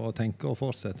det, og tenker å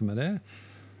fortsette med det.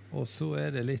 Og så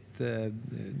er det litt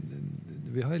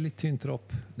vi har litt tynn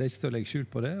tropp. Det er ikke til å legge skjul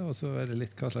på det, og så er det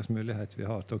litt hva slags mulighet vi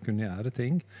har til å kunne gjøre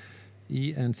ting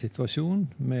i en situasjon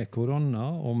med korona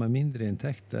og med mindre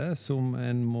inntekter som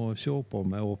en må se på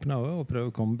med åpne øyne og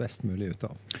prøve å komme best mulig ut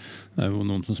av. Det er jo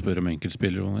noen som spør om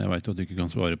enkeltspillere, og jeg vet jo at du ikke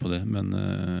kan svare på det, men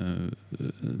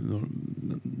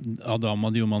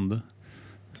Adama Diomande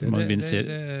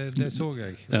det så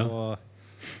jeg. Ja.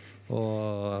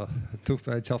 Og tok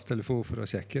på en kjapp telefon for å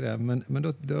sjekke det. Men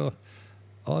da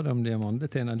Adam Diamande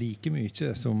tjener like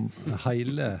mye som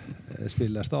hele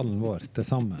spillerstallen vår til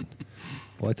sammen.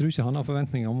 Og jeg tror ikke han har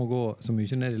forventninger om å gå så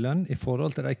mye ned i lønn i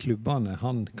forhold til de klubbene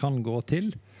han kan gå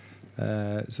til.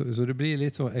 Så det blir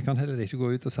litt så, jeg kan heller ikke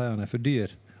gå ut og si han er for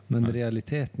dyr, men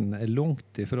realiteten er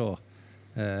langt ifra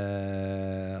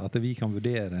at vi kan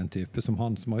vurdere en type som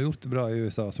han, som har gjort det bra i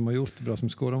USA, som har gjort det bra, som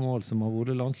skårer mål, som har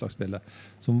vært landslagsspiller,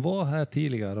 som var her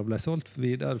tidligere og ble solgt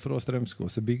videre fra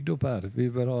Strømskog, så bygde opp her. Vi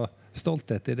bør ha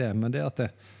stolthet i det, men det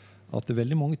at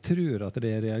veldig mange tror at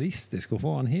det er realistisk å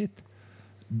få han hit,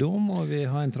 da må vi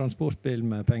ha en transportbil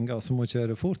med penger som må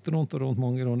kjøre fort rundt og rundt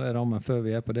mange runder i rammen før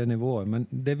vi er på det nivået, men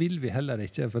det vil vi heller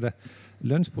ikke, for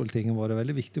lønnspolitikken vår er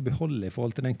veldig viktig å beholde i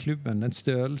forhold til den klubben, den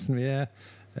størrelsen vi er.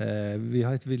 Vi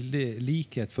har et veldig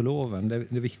likhet for loven. Det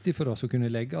er viktig for oss å kunne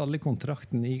legge alle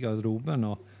kontrakten i garderoben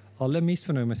og alle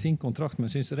misfornøyd med sin kontrakt,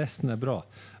 men synes resten bra.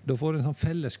 Da får du en sånn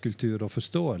felleskultur og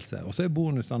forståelse. Og så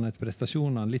bonusene til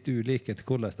prestasjonene litt ulike til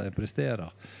hvordan de presterer.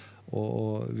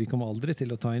 Og vi kommer aldri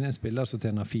til å ta inn en spiller som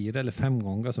tjener 4 eller 5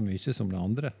 ganger så mye som det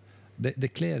andre.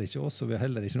 Det kler ikke oss, og vi har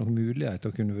heller ikke noen mulighet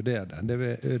til å kunne vurdere det. Det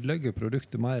vil ødelegge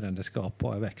produktet mer enn det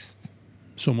skaper vekst.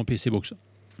 Som å pisse i buksa.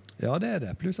 Ja, det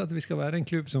det. Pluss at vi skal være en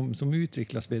klubb som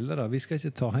utvikler spillere. Vi skal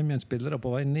ikke ta hjem igjen spillere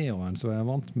på vei nedover, så jeg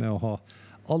vant med å ha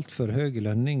alt for høye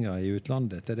lønninger i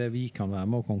utlandet til det vi kan være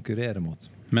med å konkurrere mot.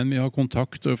 Men vi har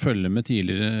kontakt og følger med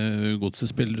tidligere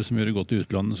godsespillere som gjør det godt i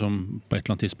utlandet, som på et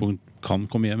eller annet tidspunkt kan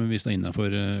komme hjem hvis det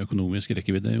innenfor økonomisk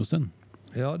rekkevidde, Jostein.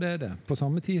 Ja, det det. På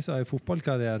samme tid så en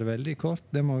fotballkarriere veldig kort.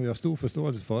 Det må vi ha stor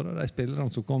forståelse for. Og de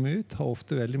spillerne som kommer ut, har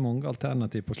ofte veldig mange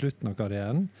alternativ på slutten av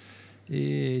karrieren.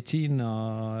 I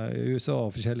Kina, USA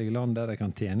og forskjellige land der de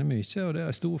kan tjene mye, og det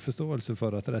stor forståelse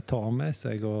for at de tar med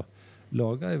seg og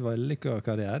lager en vellykket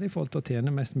karriere i forhold til å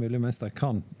tjene mest mulig mens de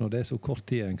kan, når det så kort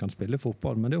tid en kan spille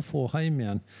fotball. Men det å få hjem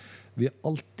igjen, vi har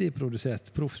alltid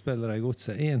produsert proffspillere i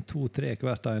godset, 1, 2, 3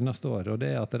 hvert eneste år, og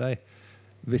det at de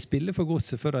vil spille for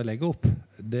godset før de legger opp,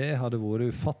 det hadde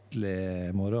vært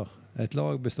ufattelig moro. Et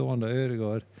lag bestående av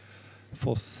Ødegaard,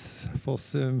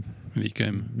 Fossum,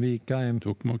 Vikheim,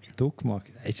 Tokmak.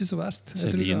 Ikke så verst.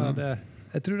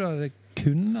 Jeg tror det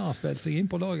kunne ha spilt seg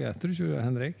inn på laget. Tror ikke du,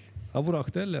 Henrik? Det har vært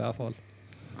aktuelle i hvert fall.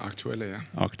 Aktuelle, ja.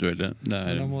 Aktuelle.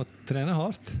 Men de må trene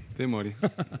hardt. Det må de.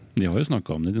 De har jo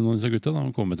snakket om det, noen av disse gutta, da,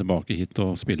 å komme tilbake hit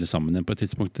og spille sammen igjen på et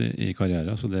tidspunkt i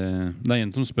karrieren. Så det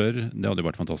en som spør, det hadde jo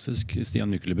vært fantastisk, Stian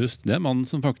Myklebust. Det mannen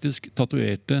som faktisk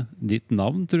tatuerte ditt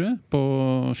navn, tror jeg, på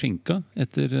skinka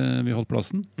etter vi holdt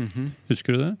plassen.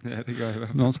 Husker du det? Ja, det gjør jeg i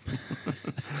hvert fall.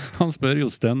 Han spør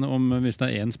Jostein om hvis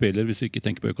det en spiller, hvis du ikke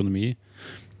tenker på økonomi,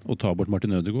 og tar bort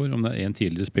Martin Ødegaard, om det en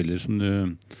tidligere spiller som du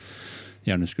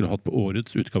gjerne skulle hatt på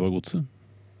årets utgave av godset,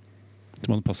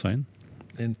 som hadde passet inn.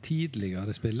 En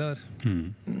tidligere spiller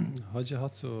har ikke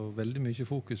hatt så veldig mye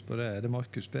fokus på det. Det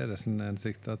Markus Pedersen en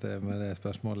sikter til med det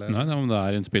spørsmålet? Nei, om det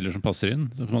en spiller som passer inn,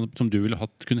 som du ville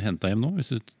kunne hentet hjem nå,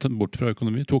 hvis du tar bort fra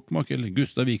økonomi. Tokmak, eller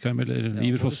Gustav Vikheim, eller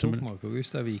Iver Fossum. Tokmak og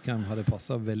Gustav Vikheim hadde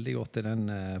passet veldig godt i den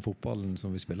fotballen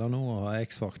som vi spiller nå, og har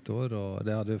X-faktor, og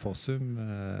det hadde Fossum.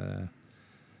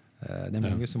 Det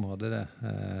mange som hadde det.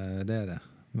 Det det.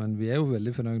 Men vi jo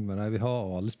veldig fornøyd med det. Vi har,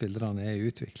 og alle spillerne i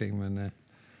utvikling, men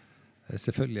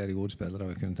selvfølgelig det gode spillere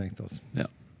vi kunne tenkt oss. Ja,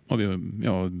 og vi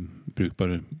har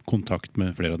brukbar kontakt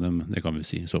med flere av dem, det kan vi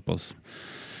si, såpass.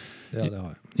 Ja, det har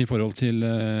jeg. I forhold til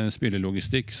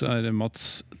spillelogistikk så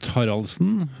Mats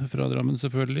Taraldsen fra Drammen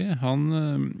selvfølgelig.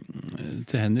 Han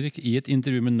til Henrik i et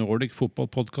intervju med Nordic Football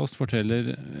Podcast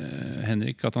forteller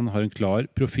Henrik at han har en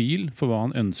klar profil for hva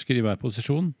han ønsker i hver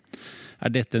posisjon.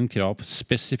 Dette en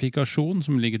kravspesifikasjon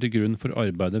som ligger til grunn for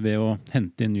arbeidet ved å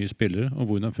hente inn nye spillere,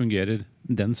 og hvordan fungerer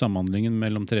den samhandlingen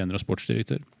mellom trener og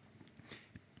sportsdirektør?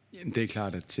 Det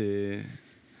klart, at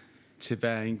til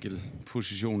hver enkelt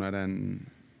position der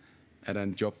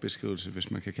en jobbeskrivelse, hvis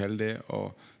man kan kalde det,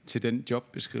 og til den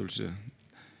jobbeskrivelse,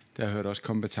 der hører også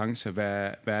kompetencer,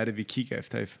 hvad det, vi kigger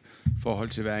efter i forhold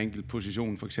til hver enkelt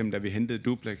position. For eksempel, da vi hentede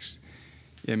Duplex,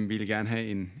 jamen, jeg vil gerne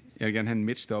have en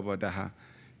midtstopper,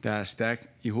 der stærk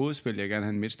i hovedspil. Jeg vil gerne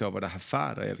have en midtstopper, der har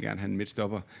fart, og jeg vil gerne have en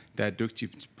midtstopper, der dygtig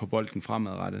på bolden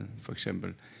fremadrettet, for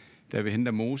eksempel. Da vi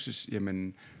henter Moses,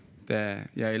 jamen,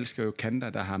 jeg elsker jo kanter,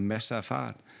 der har masser af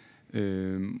fart.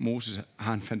 Moses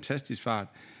har en fantastisk fart.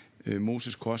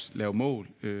 Moses kan også lave mål,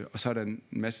 og så der en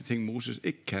masse ting, Moses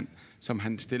ikke kan, som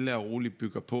han stille og roligt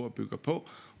bygger på,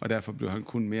 og derfor bliver han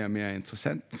kun mere og mere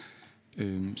interessant.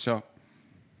 Så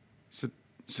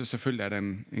selvfølgelig der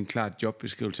en klar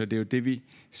jobbeskrivelse, og det jo det, vi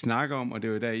snakker om, og det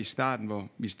jo der i starten, hvor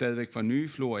vi stadigvæk var nye,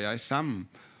 Flo og jeg sammen,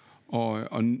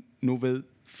 og nu ved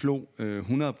Flo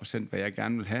 100% hvad jeg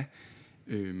gerne vil have.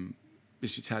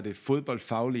 Hvis vi tager det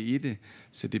fodboldfaglige i det,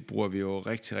 så det bruger vi jo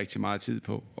rigtig, rigtig meget tid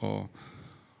på, og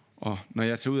når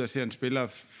jeg tager ud og ser en spiller,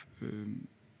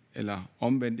 eller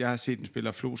omvendt, jeg har set en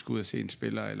spiller, Flo skal ud og se en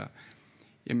spiller, eller,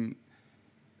 jamen,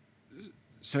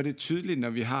 så det tydeligt, når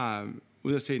vi har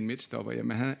ud og se en midtstopper,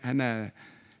 jamen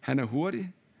han er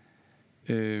hurtig,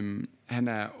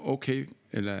 han okay,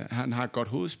 eller han har et godt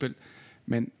hovedspil,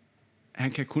 men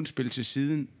han kan kun spille til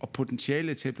siden, og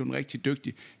potentialet til at blive en rigtig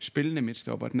dygtig spillende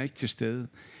midtstopper, den ikke til stede.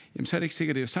 Jamen så det ikke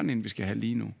sikkert, det sådan en, vi skal have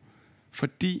lige nu.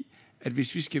 Fordi at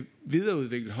hvis vi skal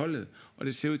videreudvikle holdet, og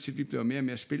det ser ud til, at vi bliver mere og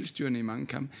mere spilstyrende i mange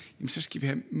kampe, jamen så skal vi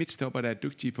have midtstopper, der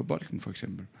dygtige på bolden, for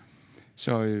eksempel.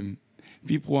 Så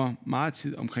vi bruger meget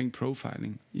tid omkring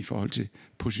profiling i forhold til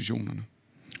positionerne.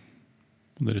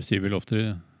 Dere sier vel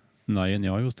oftere nei enn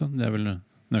ja, Jostein? Det vel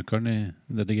nøkkelen i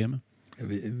dette gamet?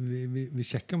 Vi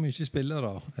sjekker mye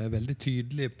spillere, er veldig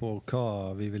tydelige på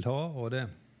hva vi vil ha, og det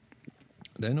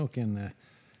er nok en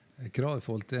krav i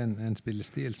forhold til en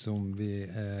spillestil som vi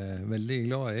er veldig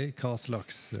glad i, hva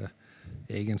slags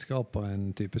egenskaper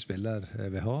en type spiller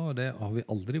vil ha, og det har vi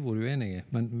aldri vært uenige i,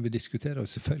 men vi diskuterer jo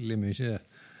selvfølgelig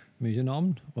mye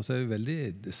navn, og så er vi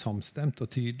veldig samstemt og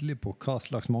tydelige på hva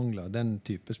slags mangler den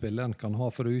type spilleren kan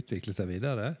ha for å utvikle seg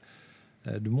videre.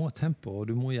 Du må ha tempo, og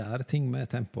du må gjøre ting med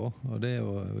tempo, og det er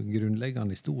jo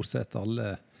grunnleggende i stort sett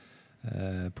alle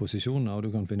posisjoner, og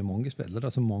du kan finne mange spillere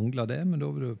som mangler det, men da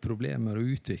har du problemer å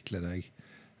utvikle deg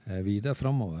videre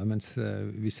fremover, mens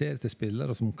vi ser til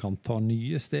spillere som kan ta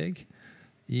nye steg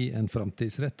i en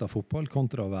fremtidsrettet fotball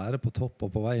kontra å være på topp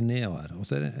og på vei nedover. Og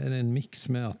så er det en mix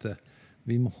med at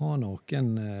vi må ha noen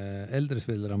eldre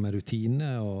spillere med rutine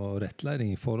og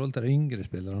rettledning i forhold til de yngre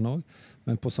spillerne også,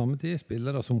 men på samme tid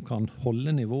spillere som kan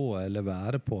holde nivået eller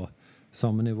være på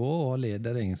samme nivå og ha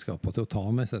lederegenskaper til å ta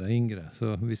med seg de yngre.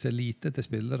 Så vi ser lite til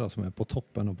spillere som er på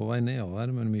toppen og på vei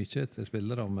nedover, men mye til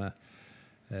spillere med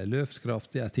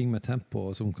løpskraft, det er ting med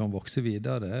tempo som kan vokse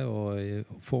videre og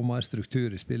få mer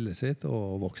struktur i spillet sitt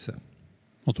og vokse.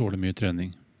 Og tåle mye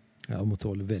trening. Ja, må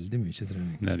tåle veldig mye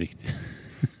trening. Det er viktig.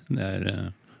 Det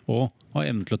er å ha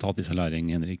evne til å ta til seg læring,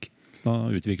 Henrik.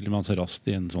 Da utvikler man seg raskt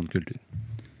i en sånn kultur.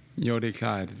 Jo, det er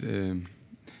klart.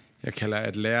 Jeg kalder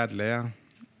at lære.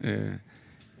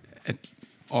 At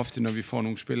ofte når vi får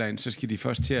nogle spillere ind, så skal de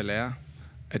først til at lære,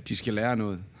 at de skal lære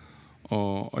noget.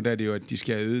 Og der er det jo, at de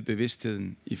skal have øget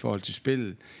bevidstheden i forhold til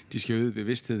spillet. De skal have øget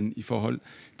bevidstheden i forhold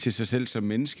til sig selv som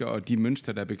mennesker, og de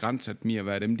mønstre, der begrænser dem i at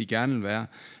være dem, de gerne vil være.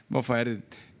 Hvorfor er det,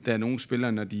 der er nogle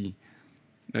spillere, når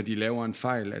de laver en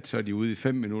fejl, at så er de ude i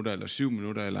 5 minutter, eller 7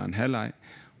 minutter, eller en halvleg,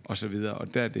 og så videre.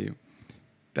 Og der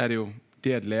er det jo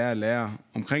det at lære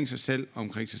omkring sig selv, og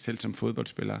omkring sig selv som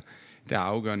fodboldspiller, der er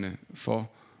afgørende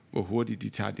for, hvor hurtigt de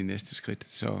tager de næste skridt.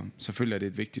 Så selvfølgelig er det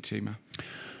et vigtigt tema.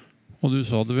 Og du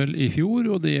sa det vel i fjor,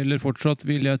 og det gjelder fortsatt,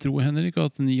 vil jeg tro, Henrik,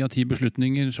 at 9 av 10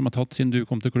 beslutninger som har tatt siden du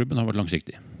kom til klubben, har vært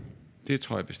langsigtige. Det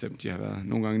tror jeg bestemt, de har været.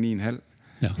 Nogle gange 9,5.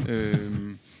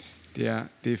 Ja.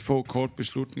 Det er få kort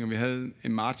beslutninger. Vi havde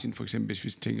en Martin for eksempel, hvis vi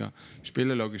tænker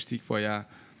spillerlogistik, hvor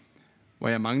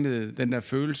jeg manglede den der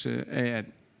følelse af,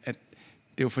 at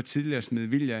det var for tidligt at smide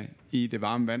Vilja i det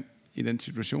varme vand i den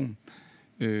situation.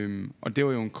 Og det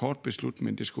var jo en kort beslutning,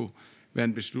 men det skulle være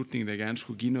en beslutning, der gerne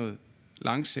skulle give noget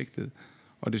langsigtet,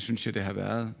 og det synes jeg, det har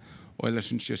været. Og ellers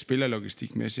synes jeg,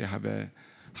 spillerlogistikmæssigt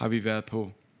har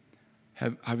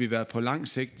vi været på lang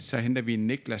sigt, så henter vi en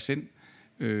Niklas ind,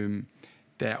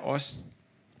 der også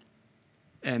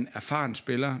er en erfaren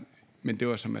spiller, men det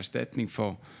var som erstatning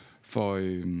for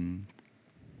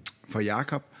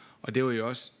Jakob, og det var jo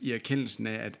også i erkendelsen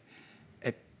af,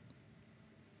 at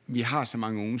vi har så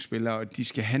mange unge spillere, og de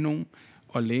skal have nogen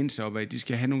at læne sig op af, de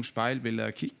skal have nogle spejlbilleder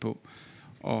at kigge på,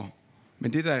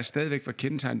 men det, der stadigvæk var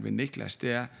kendetegnet ved Niklas,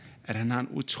 det er, at han har en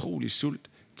utrolig sult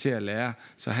til at lære.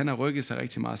 Så han har rykket sig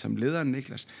rigtig meget som lederen,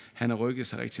 Niklas. Han har rykket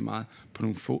sig rigtig meget på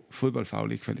nogle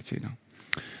fodboldfaglige kvaliteter.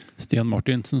 Stian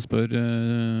Martinsen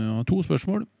spør 2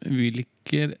 spørsmål.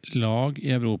 Hvilke lag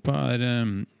i Europa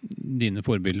er dine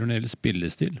forbilder når det gjelder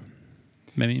spillestil?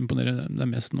 Hvem imponerer deg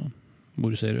mest nå?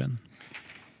 Hvor ser du en?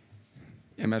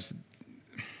 Jamen altså,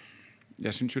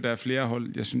 jeg synes jo, der er flere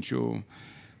hold. Jeg synes jo,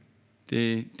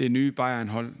 det nye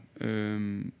Bayern-hold,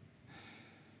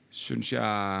 synes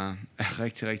jeg er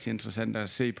rigtig, rigtig interessant at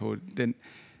se på.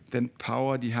 Den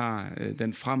power, de har,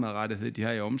 den fremadrettighed, de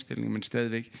har i omstillingen, men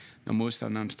stadigvæk, når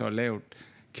modstanderen står lavt,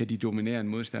 kan de dominere en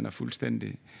modstander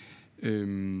fuldstændig.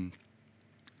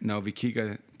 Når vi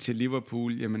kigger til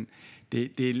Liverpool, jamen,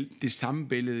 det er det samme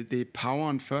billede. Det er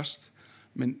poweren først,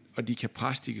 og de kan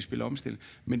presse, de kan spille omstilling,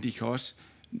 men de kan også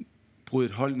bryde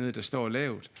et hold ned, der står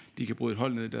lavt. De kan bryde et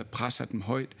hold ned, der presser dem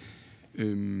højt.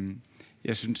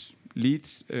 Jeg synes,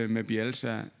 Leeds med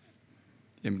Bielsa,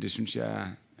 jamen det synes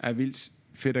jeg er vildt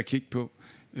fedt at kigge på.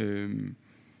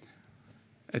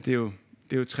 At det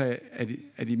er jo 3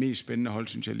 af de mest spændende hold,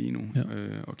 synes jeg lige nu,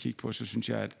 at kigge på. Så synes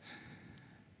jeg,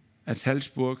 at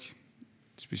Salzburg,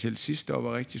 specielt sidste år,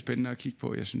 var rigtig spændende at kigge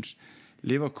på. Jeg synes,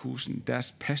 Leverkusen,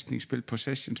 deres pasningsspil,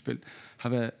 possessionspil, har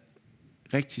været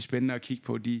rigtig spændende at kigge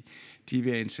på. De er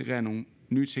ved at integrere nogle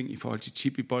nye ting i forhold til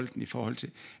chip i bolden, i forhold til,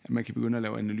 at man kan begynde at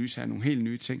lave analyser af nogle helt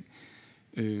nye ting.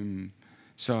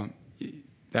 Så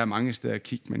der er mange steder at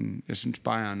kigge, men jeg synes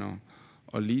Bayern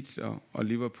og Leeds og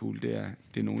Liverpool, det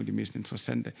er nogle af de mest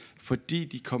interessante, fordi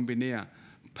de kombinerer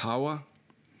power,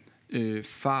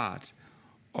 fart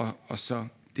og så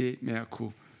det med at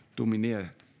kunne dominere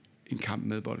en kamp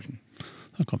med bolden.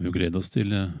 Da kan vi jo glede oss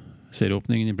til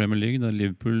serieåpningen i Premier League, da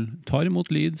Liverpool tar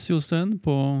imot Leeds, Jostein,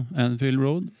 på Anfield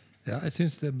Road. Ja, jeg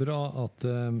synes det er bra at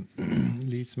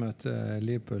Leeds møter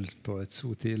Liverpool på et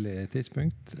så tidlig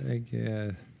tidspunkt.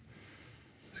 Jeg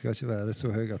skal ikke være så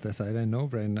høy at jeg sier det er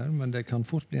no-brainer, men det kan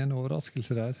fort bli en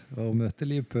overraskelse der. Å møte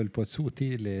Liverpool på et så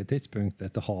tidlig tidspunkt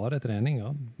etter harde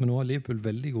treninger. Men nå har Liverpool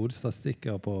veldig gode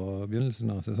statistikker på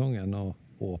begynnelsen av sesongen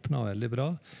og åpner veldig bra.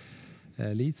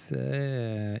 Leeds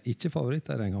er ikke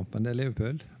favoritter i den kampen, det er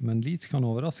Liverpool. Men Leeds kan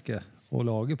overraske og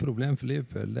lage problem for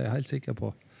Liverpool, det er jeg helt sikker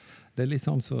på. Det er litt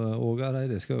sånn så Åge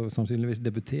Reide skal jo sannsynligvis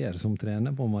debutere som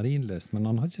trener på Marienlyst, men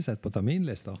han har ikke sett på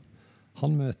terminlista.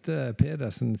 Han møter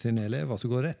Pedersen sine elever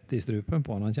som går rett i strupen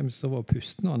på han. Han kommer til å stå og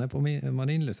puste når han er på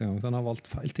Marienlyst en gang, så han har valgt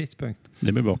feil tidspunkt.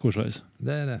 Det blir bakoversveis.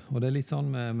 Det er det, og det er litt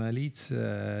sånn med Leeds.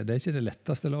 Det er ikke det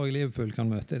letteste laget Liverpool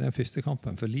kan møte i den første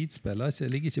kampen, for Leeds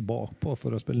ligger ikke bakpå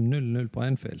for å spille 0-0 på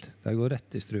Anfield. De går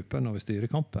rett i strupen når vi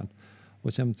styrer kampen,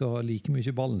 og kommer til å ha like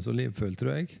mye ballen som Liverpool,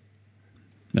 tror jeg.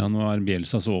 Ja, nå er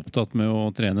Bielsa så opptatt med å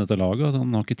trene dette laget at han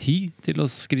har ikke tid til å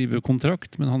skrive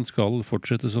kontrakt, men han skal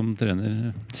fortsette som trener,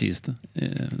 sies det.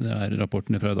 Det er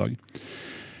rapportene fra i dag.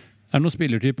 Er det noen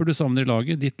spillertyper du savner i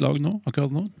laget, ditt lag nå,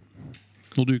 akkurat nå?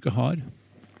 Noe du ikke har?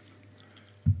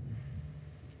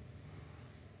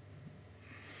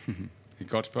 Et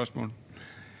godt spørgsmål.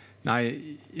 Nej,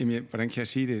 jamen, hvordan kan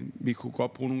jeg sige det? Vi kunne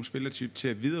godt bruge nogle spillertyper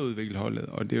til at videreudvikle holdet,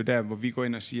 og det er jo der, hvor vi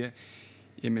går ind og siger,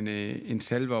 jamen, en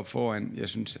Salve op foran, jeg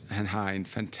synes, han har en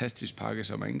fantastisk pakke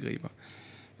som angriber.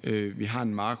 Vi har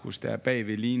en Markus, der er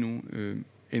bagved lige nu.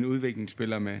 En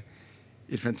udviklingsspiller med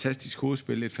et fantastisk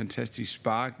hovedspil, et fantastisk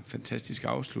spark, en fantastisk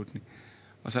afslutning.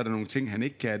 Og så er der nogle ting, han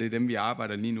ikke kan, det er dem, vi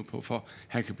arbejder lige nu på, for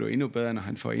han kan blive endnu bedre, når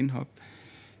han får indhop.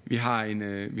 Vi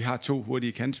har 2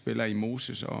 hurtige kantspillere i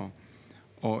Moses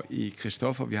og i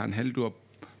Christoffer. Vi har en halvdur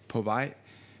på vej.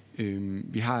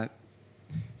 Vi har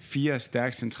 4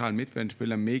 stærke central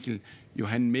midtbanespillere. Mikkel,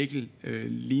 Johan Mikkel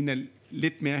ligner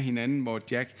lidt mere hinanden, hvor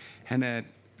Jack, han er,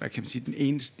 hvad kan man sige, den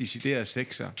eneste deciderede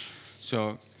sekser.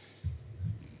 Så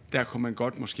der kunne man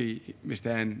godt måske, hvis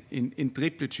der er en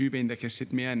dribletype, en der kan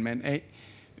sætte mere en mand af,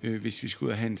 hvis vi skulle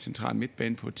ud og have en central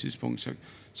midtbane på et tidspunkt,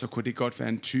 så kunne det godt være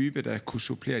en type, der kunne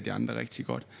supplere de andre rigtig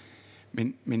godt.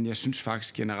 Men jeg synes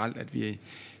faktisk generelt, at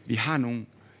vi har nogle.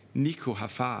 Nico har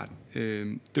fart,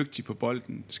 dygtig på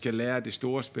bolden, skal lære det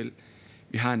store spil.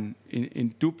 Vi har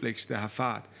en duplex, der har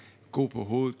fart, god på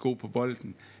hovedet, god på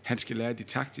bolden. Han skal lære de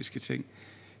taktiske ting.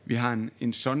 Vi har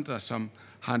en Sondre, som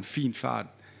har en fin fart,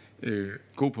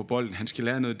 god på bolden. Han skal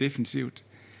lære noget defensivt.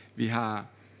 Vi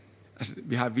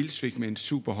har Vilsvik med en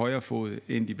super højrefod,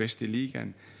 en af de bedste i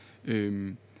ligaen.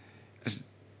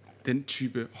 Den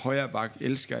type højreback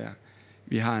elsker jeg.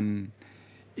 Vi har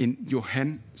en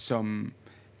Johan, som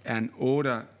er en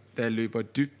 8'er, der løber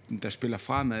dybden, der spiller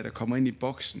fremad, der kommer ind i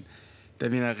boksen, der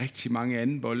vinder rigtig mange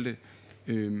anden bolde.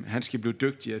 Han skal blive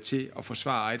dygtigere til at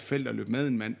forsvare eget felt og løbe med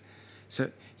en mand. Så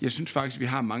jeg synes faktisk, vi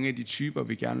har mange af de typer,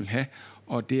 vi gerne vil have,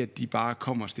 og det, at de bare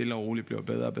kommer stille og roligt, bliver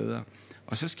bedre og bedre.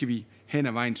 Og så skal vi hen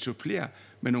ad vejen supplere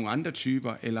med nogle andre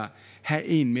typer, eller have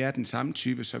en mere den samme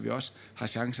type, så vi også har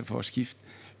chancer for at skifte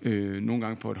nogle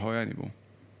gange på et højere niveau.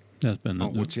 Det er spændende.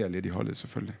 Og rotere lidt i holdet,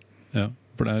 selvfølgelig. Ja,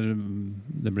 for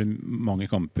det blir mange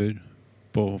kamper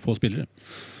på få spillere.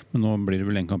 Men nå blir det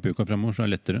vel en kamp i uka fremover, så er det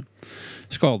lettere.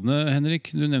 Skadene,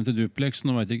 Henrik, du nevnte Duplex.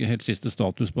 Nå vet jeg ikke helt siste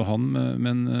status på han,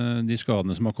 men de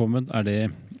skadene som har kommet, er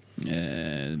det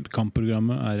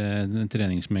kampprogrammet, er det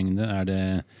treningsmengde, er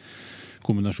det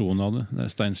kombinasjonen av det? Det er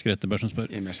Stein Skretteberg som spør.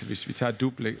 Jamen altså, hvis vi tager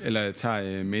Duplex, eller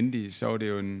tager Mendy, så er det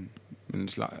jo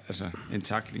en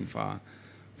tackling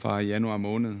fra januar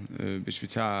måned. Hvis vi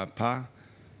tager Par,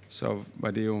 så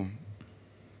var det jo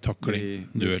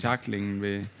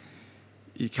tacklingen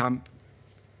i kamp.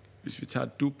 Hvis vi tager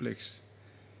Duplex,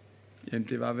 jamen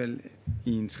det var vel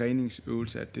i en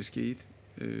træningsøvelse, at det skete.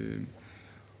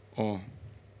 Og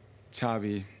tager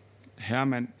vi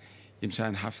Hermann, jamen så har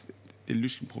han haft det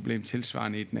lyskenproblem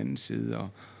tilsvarende i den anden side,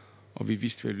 og vi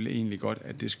vidste vel egentlig godt,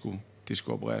 at det skulle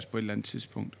opereres på et eller andet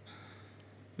tidspunkt.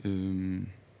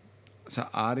 Så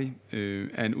Ardi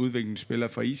er en udviklingsspiller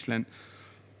fra Island,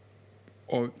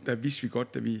 og der vidste vi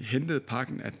godt, da vi hentede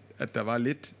pakken, at der var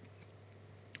lidt,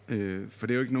 for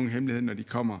det er jo ikke nogen hemmelighed, når de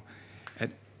kommer, at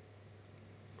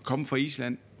komme fra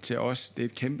Island til os, det er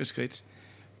et kæmpe skridt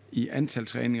i antal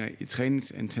træninger, i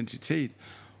træningsintensitet,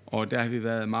 og der har vi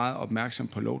været meget opmærksom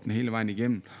på låten hele vejen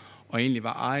igennem. Og egentlig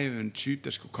var Arje en type, der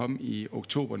skulle komme i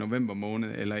oktober-november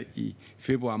måned, eller i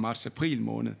februar-marts-april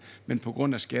måned. Men på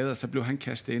grund af skader, så blev han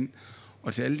kastet ind.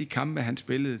 Og til alle de kampe, han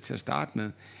spillede til at starte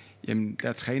med, jamen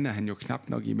der træner han jo knap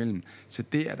nok imellem. Så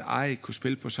det, at Arje kunne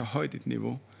spille på så højt et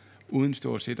niveau, uden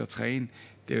stort set at træne,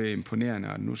 det er imponerende.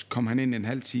 Og nu kom han ind en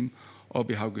halv time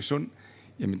op i Haugesund,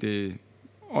 jamen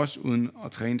også uden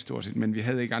at træne stort set, men vi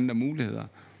havde ikke andre muligheder,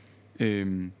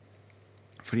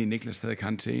 fordi Niklas havde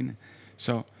karantæne.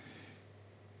 Så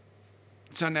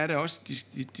sådan er det også.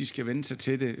 De skal vende sig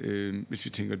til det, hvis vi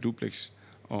tænker Duplex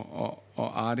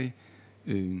og Arti.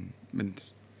 Men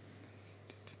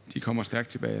de kommer stærkt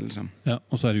tilbage alle sammen. Ja,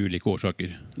 og så er det ulike årsaker.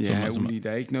 Ja, ulige.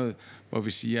 Der er ikke noget, hvor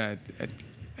vi siger,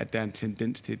 at der er en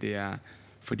tendens til, det er,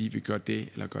 fordi vi gør det,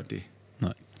 eller gør det.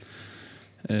 Nej.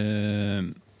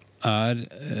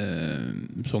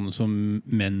 Sånne som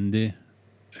Mendy,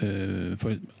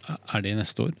 er det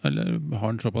næste år, eller har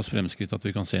han såpass fremskridt, at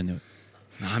vi kan se en i år?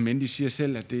 Nej, Mendy siger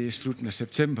selv, at det er slutningen af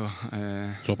september.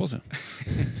 Såpass, ja.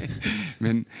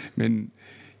 men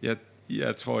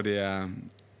jeg tror, det er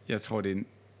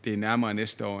nærmere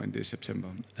næste år, end det er september.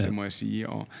 Ja. Det må jeg sige.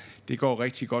 Og det går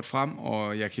rigtig godt frem,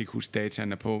 og jeg kan ikke huske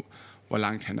dataene på, hvor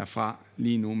langt han er fra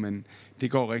lige nu, men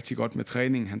det går rigtig godt med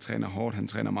træning. Han træner hårdt, han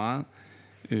træner meget.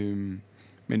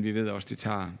 Men vi ved også, det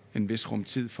tager en vis rum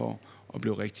tid for at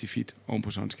blive rigtig fit oven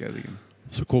på sådan en skade igen.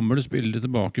 Så kommer det spillere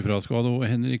tilbage fra skade, og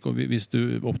Henrik, og hvis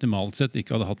du optimalt sett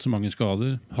ikke havde haft så mange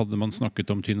skader, havde man snakket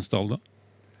om tynn stall da?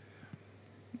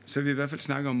 Så vil vi i hvert fald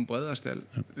snakke om bredere stald.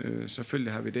 Ja.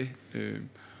 Selvfølgelig har vi det.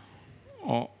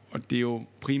 Og det er jo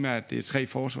primært, det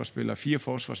er 4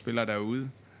 forsvarsspillere, der er ude.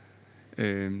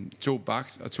 2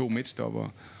 backs og 2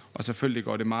 midtstopper. Og selvfølgelig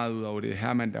går det meget ud over det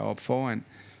Hermann, der er oppe foran.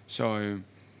 Så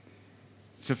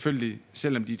selvfølgelig,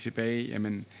 selvom de er tilbage,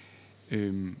 jamen,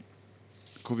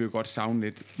 kunne vi jo godt savne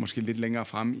lidt, måske lidt længere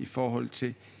frem i forhold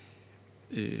til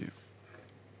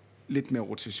lidt med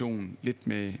rotation, lidt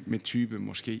med type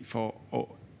måske, for at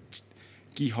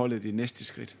give holdet det næste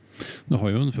skridt. Du har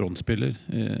jo en frontspiller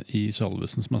i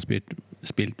Salvesen, som har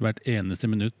spilt hvert eneste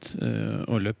minut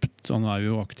og løpt. Han er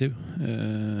jo aktiv.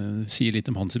 Siger lidt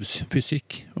om hans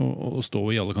fysik og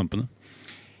stå i alle kampene.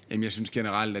 Jamen, jeg synes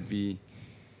generelt, at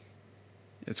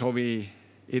jeg tror, vi er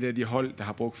et af de hold, der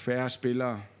har brugt færre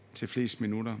spillere til flest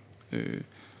minutter.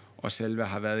 Og Salve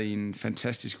har været i en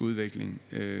fantastisk udvikling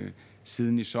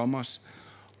siden i sommers.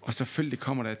 Og selvfølgelig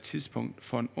kommer der et tidspunkt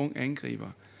for en ung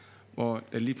angriber, hvor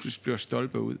der lige pludselig bliver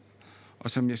stolpe ud.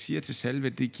 Og som jeg siger til Salve,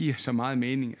 det giver så meget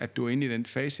mening, at du er inde i den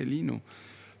fase lige nu.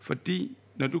 Fordi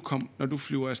når du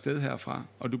flyver afsted herfra,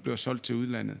 og du bliver solgt til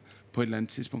udlandet på et eller andet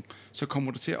tidspunkt, så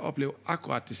kommer du til at opleve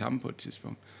akkurat det samme på et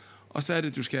tidspunkt. Og så er det,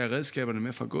 at du skal have redskaberne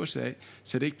med fra godset af,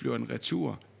 så det ikke bliver en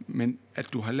retur, men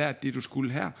at du har lært det, du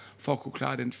skulle her, for at kunne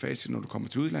klare den fase, når du kommer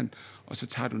til udlandet, og så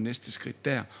tager du næste skridt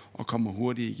der, og kommer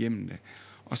hurtigt igennem det.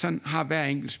 Og sådan har hver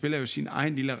enkelt spiller jo sin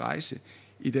egen lille rejse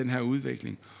i den her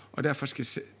udvikling. Og derfor skal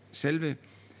Salve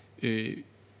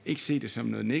ikke se det som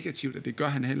noget negativt, og det gør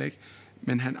han heller ikke,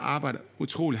 men han arbejder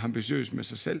utrolig ambitiøst med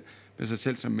sig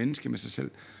selv som menneske, med sig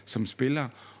selv som spiller,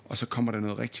 og så kommer der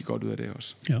noget rigtig godt ud af det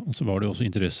også. Ja, og så var det også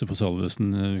interesse for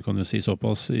Salvesen, vi kan jo si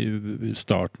såpass, i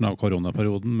starten av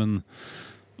koronaperioden, men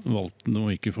valgte nå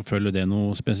ikke forfølge det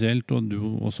noe spesielt, og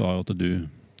du sa jo at du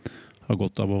har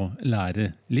godt av å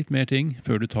lære litt mer ting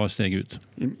før du tar steget ut.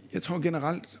 Jeg tror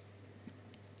generelt,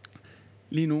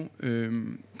 lige nu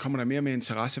kommer der mere og mere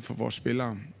interesse for vores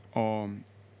spillere, og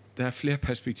der er flere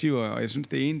perspektiver, og jeg synes,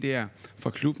 det ene det er fra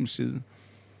klubbens side,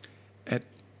 at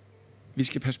vi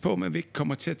skal passe på med, at vi ikke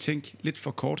kommer til at tænke lidt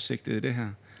for kortsigtet i det her.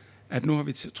 At nu har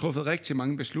vi truffet rigtig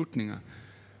mange beslutninger.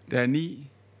 Der er 9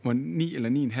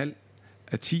 eller 9,5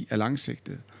 af 10 er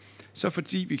langsigtede. Så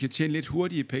fordi vi kan tjene lidt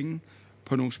hurtige penge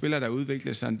på nogle spillere, der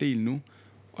udvikler sig en del nu,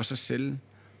 og så sælge.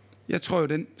 Jeg tror jo,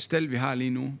 den stald, vi har lige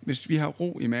nu, hvis vi har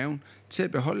ro i maven til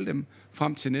at beholde dem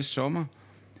frem til næste sommer,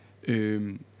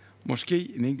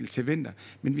 måske en enkelt til vinter,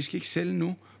 men vi skal ikke sælge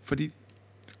nu, fordi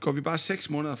går vi bare 6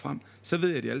 måneder frem, så ved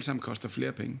jeg, at de alle sammen koster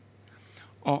flere penge.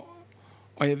 Og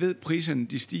jeg ved, at priserne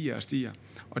de stiger og stiger,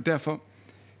 og derfor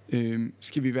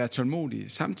skal vi være tålmodige.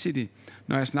 Samtidig,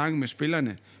 når jeg snakker med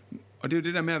spillerne, og det er jo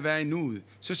det der med at være i nuet,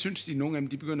 så synes de, nogle af dem,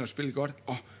 de begynder at spille godt.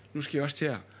 Nu skal jeg også til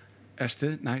at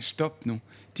afsted. Nej, stop nu.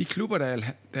 De klubber, der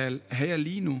er her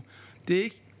lige nu,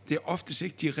 det er oftest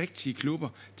ikke de rigtige klubber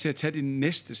til at tage det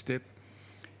næste step.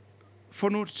 Få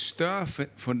nu et større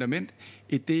fundament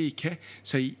i det, I kan,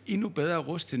 så I er endnu bedre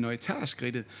rustet, når I tager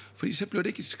skridtet. Fordi så bliver det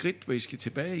ikke et skridt, hvor I skal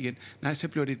tilbage igen. Nej, så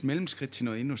bliver det et mellemskridt til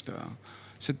noget endnu større.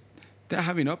 Så der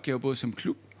har vi en opgave både som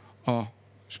klub, og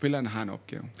spillerne har en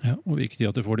opgave. Ja, og vigtigt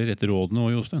at du får de rette rådene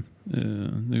også,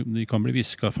 Jostein. De kan bli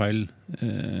visket feil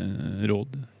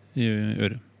råd i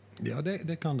øret. Ja,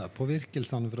 det kan det.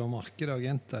 Påvirkelsene fra markedet og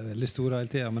agenter er veldig store hele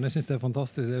tiden, men jeg synes det er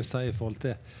fantastisk det å si i forhold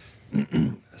til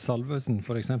Salvesen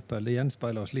for eksempel. Det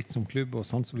gjenspeiler oss litt som klubb og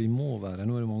sånn som vi må være.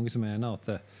 Nå er det mange som mener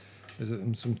at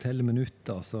som teller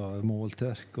minutter, altså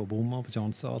måltørk og bommer på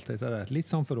sjanser, alt dette der. Litt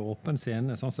sånn for åpen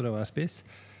scene, sånn som det var spiss.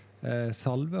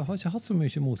 Salve har ikke hatt så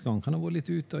mye motgang. Han har vært litt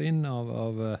ut og inn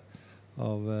av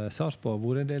Sarpsborg,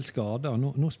 hvor en del skader.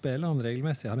 Nå spiller han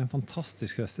regelmessig. Han hadde en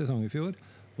fantastisk høstsesong i fjor.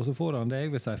 Og så får han det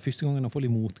jeg vil si, første gangen han får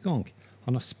litt motgang.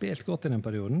 Han har spilt godt i den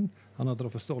perioden. Han har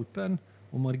dratt for stolpen,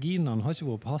 og marginene har ikke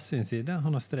vært på hans sin side.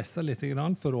 Han har stresset litt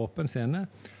for åpen scene.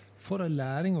 For en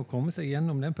læring å komme seg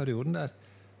gjennom den perioden der.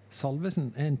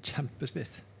 Salvesen en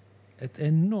kjempespiss. Et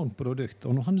enormt produkt.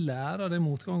 Og når han lærer den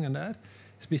motgangen der,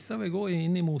 spisser vi gå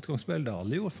inn i motgangsbølget.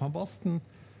 Alle gjorde Van Basten,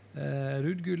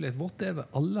 Ruud Gullit, whatever.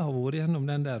 Alle har vært gjennom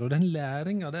den der. Og den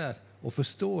læringen der, og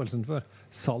forståelsen for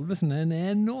Salvesen en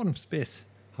enorm spiss.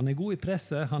 Han god i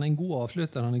presset, han en god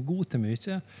avslutter, han god til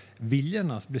mye.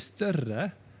 Viljen hans blir større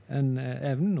enn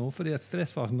evnen nå, fordi at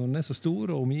stressfaktoren så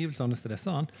stor, og omgivelsene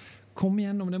stresser han. Kom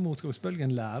gjennom den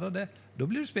motgangsbølgen, lærer det. Da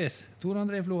blir du spiss. Tor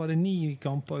André Flo hadde 9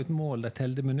 kamper uten mål, de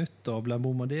telte minutter og ble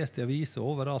bombardert i aviser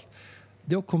overalt.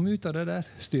 Det å komme ut av det der,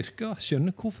 styrke,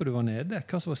 skjønne hvorfor du var nede,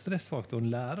 hva som var stressfaktoren,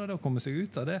 lære det å komme seg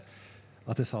ut av det.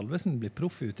 At Salvesen blir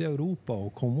proff ute i Europa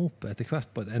og kommer opp etter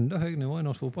hvert på et enda høyt nivå i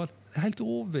norsk fotball, det er helt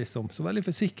overbevist om. Så veldig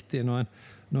forsiktig når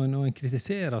en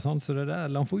kritiserer sånn så det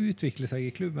der. La han få utvikle seg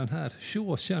i klubben her. Se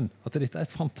og skjønn at dette er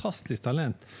et fantastisk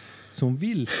talent som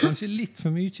vil kanskje litt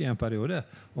for mye i en periode,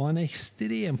 og han er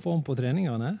ekstrem form på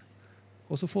treningene,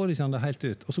 og så får ikke han det helt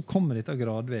ut, og så kommer dette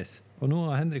gradvis. Og nå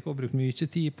har Henrik også brukt mye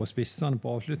tid på spissene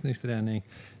på avslutningstrening,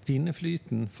 finne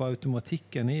flyten, få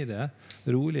automatikken i det,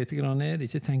 roe litt ned,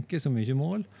 ikke tenke så mye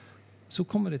mål. Så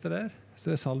kommer dette der,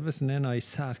 så Salvesen en av i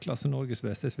særklasse Norges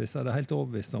beste spisser, det er helt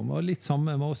overbevist om. Og litt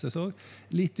samme med Moses også,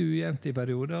 litt ujevnt i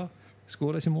perioder,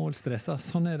 skårer ikke mål, stresser,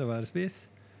 sånn det å være spiss.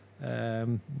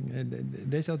 Det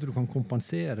er ikke at du kan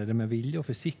kompensere det med vilje og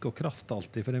fysikk og kraft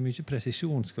alltid, for det er mye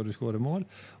presisjon skal du skåre mål,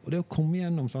 og det å komme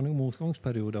gjennom sånne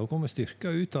motgangsperioder og komme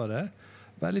styrka ut av det,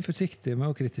 vær litt forsiktig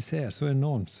med å kritisere så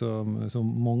enormt som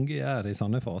mange gjør i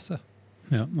sånne faser.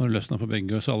 Ja, når det løsner for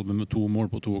begge, Salve med 2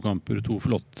 mål på 2 kamper, 2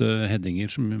 flotte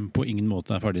headinger som på ingen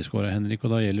måte er ferdigskåret, Henrik,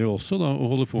 og da gjelder det også da, å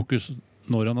holde fokus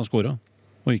når han har skåret,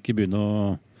 og ikke begynne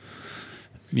å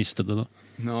miste det da.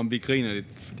 Nå, vi griner lidt,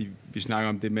 fordi vi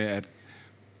snakker om det med,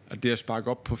 at det at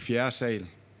sparke op på 4. sal,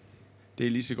 det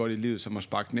er lige så godt i livet, som at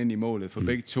sparke den ind i målet. For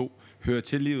begge to hører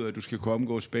til livet, at du skal kunne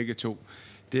omgås begge to.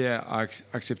 Det er at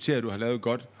acceptere, at du har lavet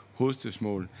godt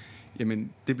hovedstødsmål.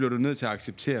 Jamen, det bliver du nødt til at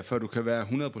acceptere, før du kan være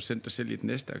 100% dig selv i den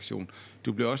næste aktion.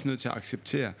 Du bliver også nødt til at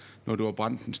acceptere, når du har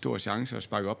brændt en stor chance og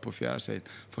sparke op på 4. sal.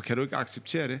 For kan du ikke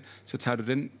acceptere det, så tager du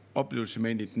den oplevelse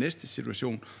med ind i den næste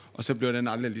situation, og så bliver den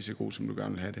aldrig lige så god, som du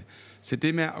gerne vil have det. Så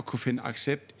det med at kunne finde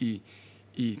accept i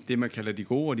det, man kalder de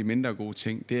gode og de mindre gode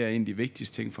ting, det er en af de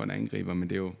vigtigste ting for en angriber, men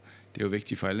det er jo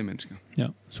vigtigt for alle mennesker. Ja,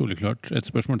 soleklart. Et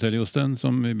spørsmål til, Jostein,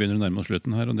 som vi begynner å nærme oss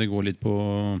slutten her, og det går litt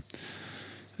på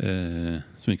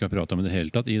som vi ikke har pratet om i det hele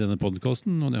tatt i denne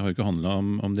podcasten, og det har jo ikke handlet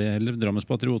om det heller.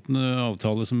 Drammenspatriotene,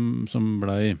 avtale som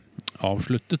ble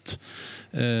avsluttet.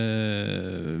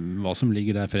 Hva som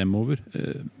ligger der fremover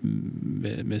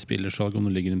med spillersalg, om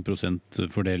det ligger en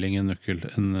prosentfordeling, en nøkkel,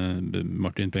 en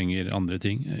Martin Penger, andre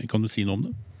ting. Kan du si noe om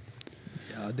det?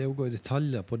 Ja, det å gå i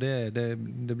detaljer på det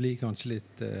blir kanskje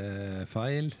litt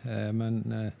feil, men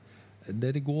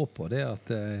det går på det at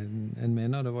en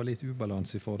mener det var litt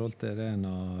ubalanse i forhold til det en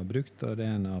har brukt og det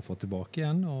en har fått tilbake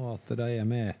igjen, og at de er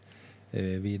med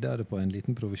videre på en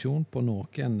liten provisjon på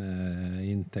noen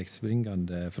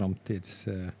inntektsbringende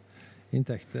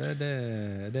framtidsinntekter. Det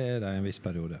er det en viss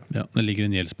periode. Ja, det ligger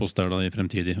en gjeldspost der da i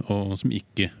fremtidig, og som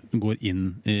ikke går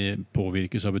inn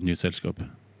påvirkes av et nytt selskap.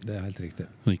 Det er helt riktig.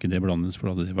 Og ikke det blandes, for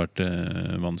da hadde det vært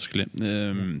vanskelig.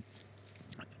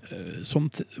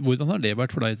 Hvordan har det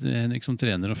vært for deg, Henrik, som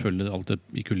trener, å følge alt det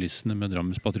i kulissene med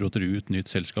Drammenspatrioter ut,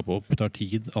 nytt selskap opp, tar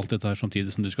tid, alt dette her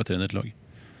samtidig som du skal trene et lag?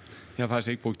 Jeg har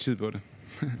faktisk ikke brugt tid på det.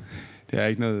 Det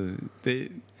er ikke noget... Det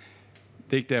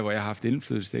er ikke der, hvor jeg har haft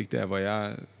indflydelse. Det er ikke der, hvor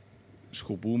jeg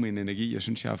skulle bruge min energi. Jeg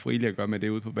synes, jeg har frilig at gøre med det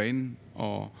ude på banen,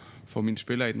 og få mine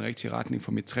spillere i den rigtige retning,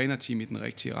 få mit trænerteam i den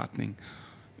rigtige retning.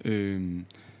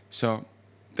 Så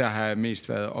der har jeg mest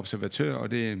været observatør,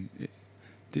 og det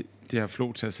har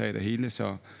Flo taget sig af det hele,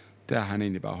 så der har han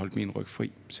egentlig bare holdt min ryg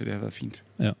fri, så det har været fint.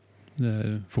 Ja,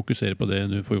 det fokusere på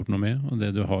det du får gjort noe med, og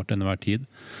det du har til enhver tid.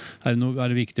 Er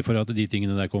det viktig for at de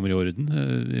tingene der kommer i orden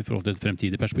i forhold til et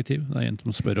fremtidig perspektiv? Det er en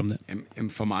som spør om det. Jamen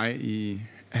for mig i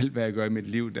alt, hvad jeg gør i mit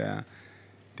liv,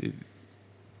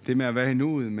 det med at være i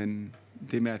nuet, men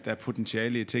det med, at der er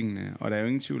potentiale i tingene, og der er jo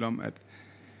ingen tvivl om, at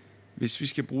hvis vi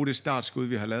skal bruge det startskud,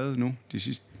 vi har lavet nu, de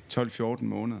sidste 12-14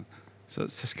 måneder,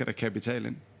 så skal der kapital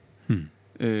ind.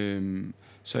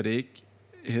 Så det ikke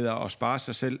hedder at spare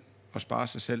sig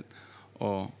selv,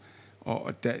 og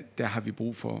der har vi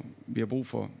brug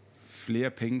for flere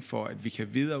penge for, at vi kan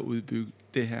videreudbygge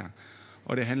det her.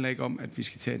 Og det handler ikke om, at vi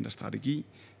skal til at ændre strategi.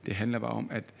 Det handler bare om,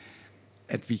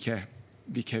 at vi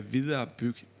kan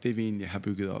viderebygge det, vi egentlig har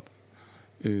bygget op.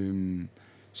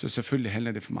 Så selvfølgelig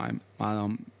handler det for mig meget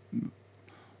om,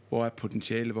 hvor er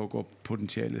potentialet, hvor går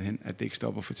potentialet hen, at det ikke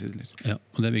stopper for tidligt. Ja,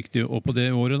 og det er viktig. Og på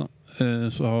det året da,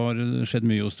 så har det skjedd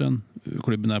mye, Jostein.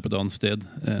 Klubben er på et annet sted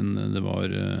enn det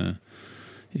var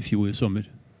i fjor sommer.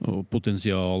 Og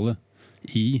potensialet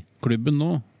i klubben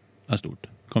nå er stort.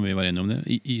 Kan vi være enige om det?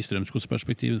 I Strømsgods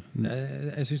perspektiv?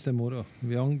 Jeg synes det er moro.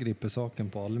 Vi angriper saken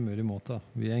på alle mulige måter.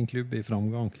 Vi er en klubb i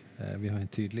framgang. Vi har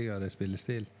en tydeligere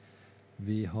spillestil.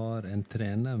 Vi har en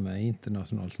trener med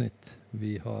internasjonal snitt.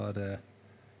 Vi har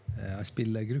en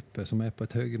spillergruppe som er på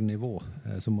et høyere nivå,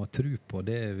 som har tro på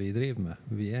det vi driver med.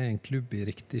 Vi er en klubb i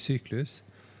riktig syklus,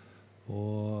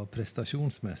 og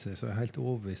prestasjonsmessig så er jeg helt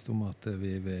overbevist om at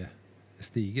vi vil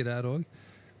stige der også.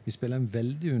 Vi spiller en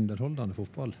veldig underholdende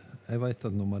fotball. Jeg vet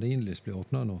at når Marienlys blir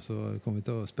åpnet nå, så kommer vi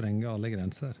til å sprenge alle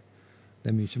grenser.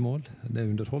 Det er mye mål, det er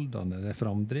underholdende, det er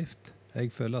framdrift.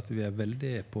 Jeg føler at vi er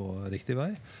veldig på riktig vei.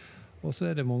 Og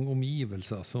så er det mange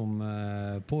omgivelser som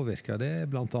påvirker det,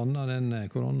 blant annet den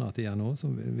koronatiden nå,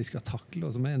 som vi skal takle,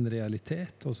 og som er en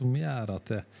realitet, og som gjør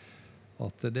at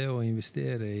det å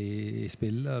investere i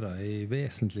spillere i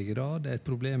vesentlig grad er et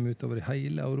problem utover i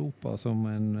hele Europa som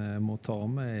en må ta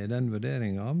med i den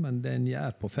vurderingen, men det en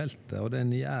gjør på feltet, og det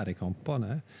en gjør i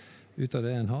kampene, ut av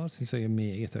det en har, synes jeg er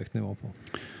meget høyt nivå på.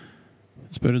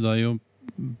 Spør du deg jo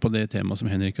på det temaet som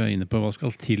Henrik er inne på, hva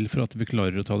skal til for at vi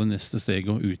klarer å ta det neste steget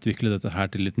og utvikle dette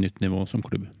her til et nytt nivå som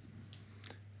klubb?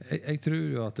 Jeg tror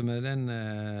jo at med den,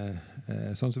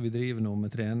 sånn som vi driver nå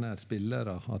med trener,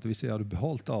 spillere, at hvis vi hadde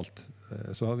beholdt alt,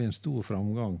 så har vi en stor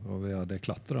framgang, og vi hadde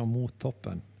klatret mot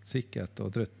toppen, sikkert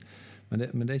og trøtt.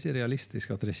 Men det er ikke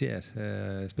realistisk at det skjer.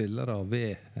 Spillere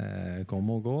vil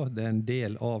komme og gå. Det er en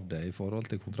del av det i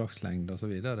forhold til kontraktslengde og så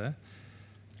videre.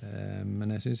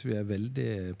 Men jeg synes vi er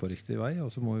veldig på riktig vei,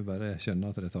 og så må vi bare skjønne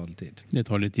at det tar litt tid. Det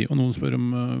tar litt tid, og noen spør om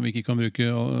vi ikke kan bruke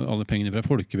alle pengene fra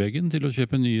folkeveggen til å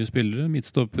kjøpe nye spillere,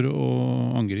 midtstoppere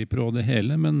og angripere og det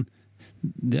hele, men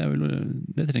det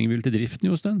trenger vi vel til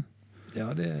driften, Jostein? Ja,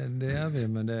 det er vi,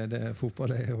 men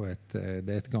fotball er jo det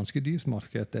er et ganske dyrt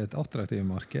marked, det er et attraktivt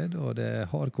marked, og det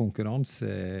har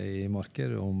konkurranse i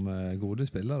markedet om gode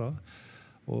spillere.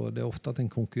 Og det er ofte at en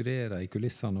konkurrerer i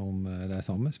kulissene om de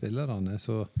samme spillerne,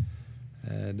 så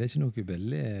det er ikke noe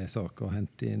billig sak å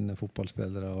hente inn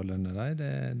fotballspillere og lønne dem.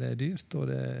 Det er dyrt, og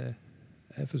det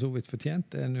er for så vidt fortjent.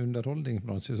 Det er en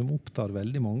underholdningsbransje som opptar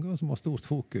veldig mange, og som har stort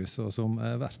fokus, og som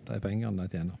er verdt de pengene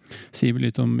de tjener. Sier vi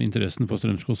litt om interessen for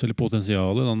Strømsgods, eller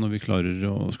potensialet, da, når vi klarer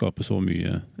å skape så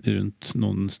mye rundt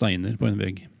noen steiner på en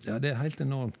vegg? Ja, det er helt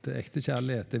enormt. Ekte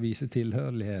kjærlighet, det viser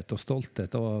tilhørighet og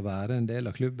stolthet av å være en del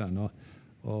av klubben,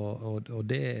 og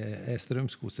det er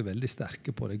Strømsgodset veldig sterke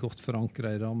på. Det er godt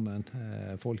forankret i rammen.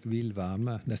 Folk vil være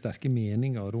med. Det er sterke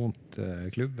meninger rundt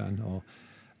klubben, og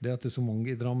det at det er så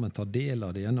mange i Drammen tar del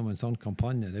av det gjennom en sånn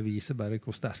kampanje, det viser bare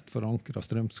hvor sterkt forankret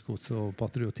Strømsgods og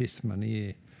patriotismen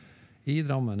i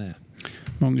Drammen er.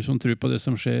 Mange som tror på det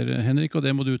som skjer, Henrik, og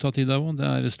det må du ta tid av. Det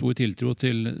er stor tiltro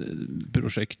til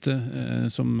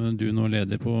prosjektet som du nå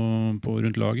leder på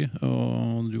rundt laget,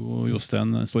 og du og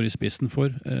Jostein står i spissen for.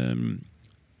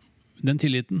 Den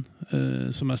tilliten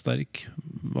som er sterk,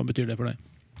 hva betyr det for deg?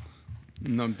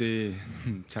 Nå, det er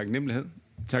taknemmelighed.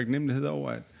 Taknemmelighed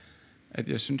over, at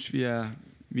jeg synes, vi er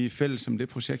fælles om det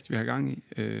projekt, vi har gang i.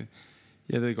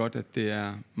 Jeg ved godt, at det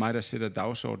er mig, der sætter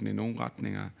dagsordenen i nogle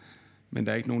retninger, men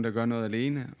der er ikke nogen, der gør noget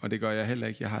alene, og det gør jeg heller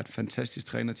ikke. Jeg har et fantastisk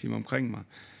trænerteam omkring mig.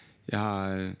 Jeg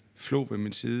har Flo ved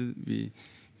min side. Vi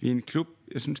er en klub,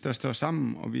 jeg synes, der står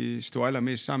sammen, og vi står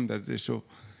allermest sammen, da det så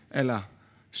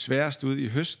sværest ud i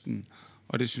høsten,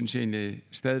 og det synes jeg egentlig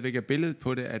stadigvæk er billedet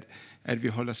på det, at vi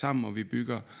holder sammen, og vi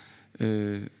bygger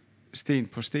sten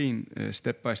på sten,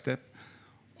 step by step,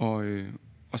 og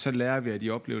så lærer vi af de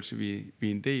oplevelser, vi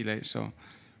er en del af, så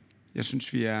jeg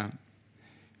synes, vi er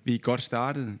godt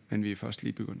startet, men vi er først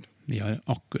lige begyndt. Vi har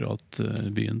akkurat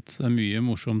begynt. Det er mye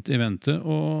morsomt i vente,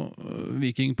 og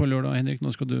Viking på lørdag, Henrik,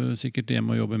 nå skal du sikkert hjem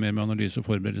og jobbe mer med analyse og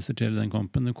forberedelser til den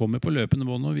kampen. Det kommer på løpende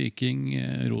bånd nå, Viking,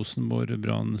 Rosenborg,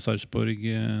 Brann, Sarpsborg.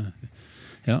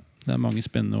 Ja, det er mange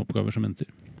spennende oppgaver som venter.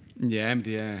 Ja, men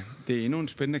det er endnu en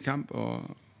spændende kamp,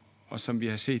 og som vi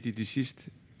har set i de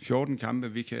sidste 14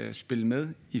 kampe, vi kan spille med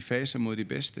i faser mod de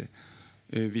bedste.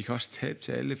 Vi kan også tabe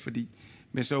til alle, fordi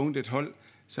med så ungt et hold,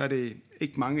 så er det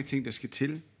ikke mange ting, der skal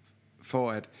til,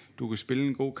 for at du kan spille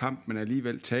en god kamp, men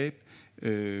alligevel tabe.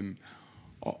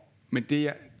 Men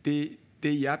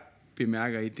det jeg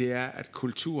bemærker i, det er, at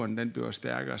kulturen den bliver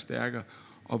stærkere og stærkere,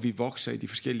 og vi vokser i de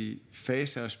forskellige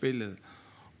faser af spillet,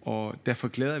 og derfor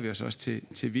glæder vi os også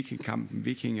til Viking-kampen.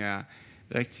 Viking er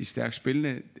rigtig stærkt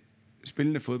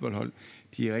spillende fodboldhold.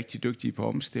 De er rigtig dygtige på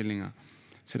omstillinger.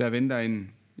 Så der venter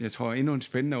jeg tror, endnu en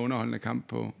spændende og underholdende kamp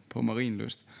på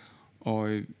Marienlyst.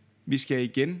 Og vi skal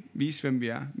igen vise, hvem vi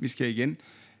er. Vi skal igen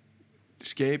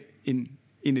skabe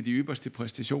en af de ypperste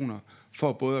præstationer,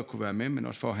 for både at kunne være med, men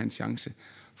også for at have en chance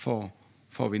for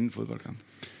at vinde en fodboldkamp.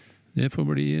 Det får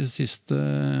bli siste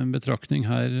betraktning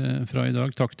her fra i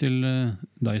dag. Takk til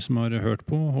deg som har hørt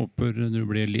på. Håper du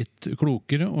ble litt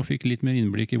klokere og fikk litt mer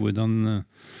innblikk i hvordan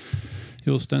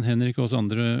Jostein, Henrik og oss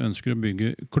andre ønsker å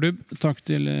bygge klubb. Takk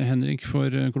til Henrik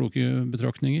for kloke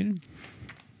betraktninger.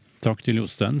 Takk til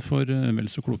Jostein for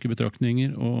vel så kloke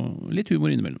betraktninger og litt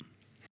humor innimellom.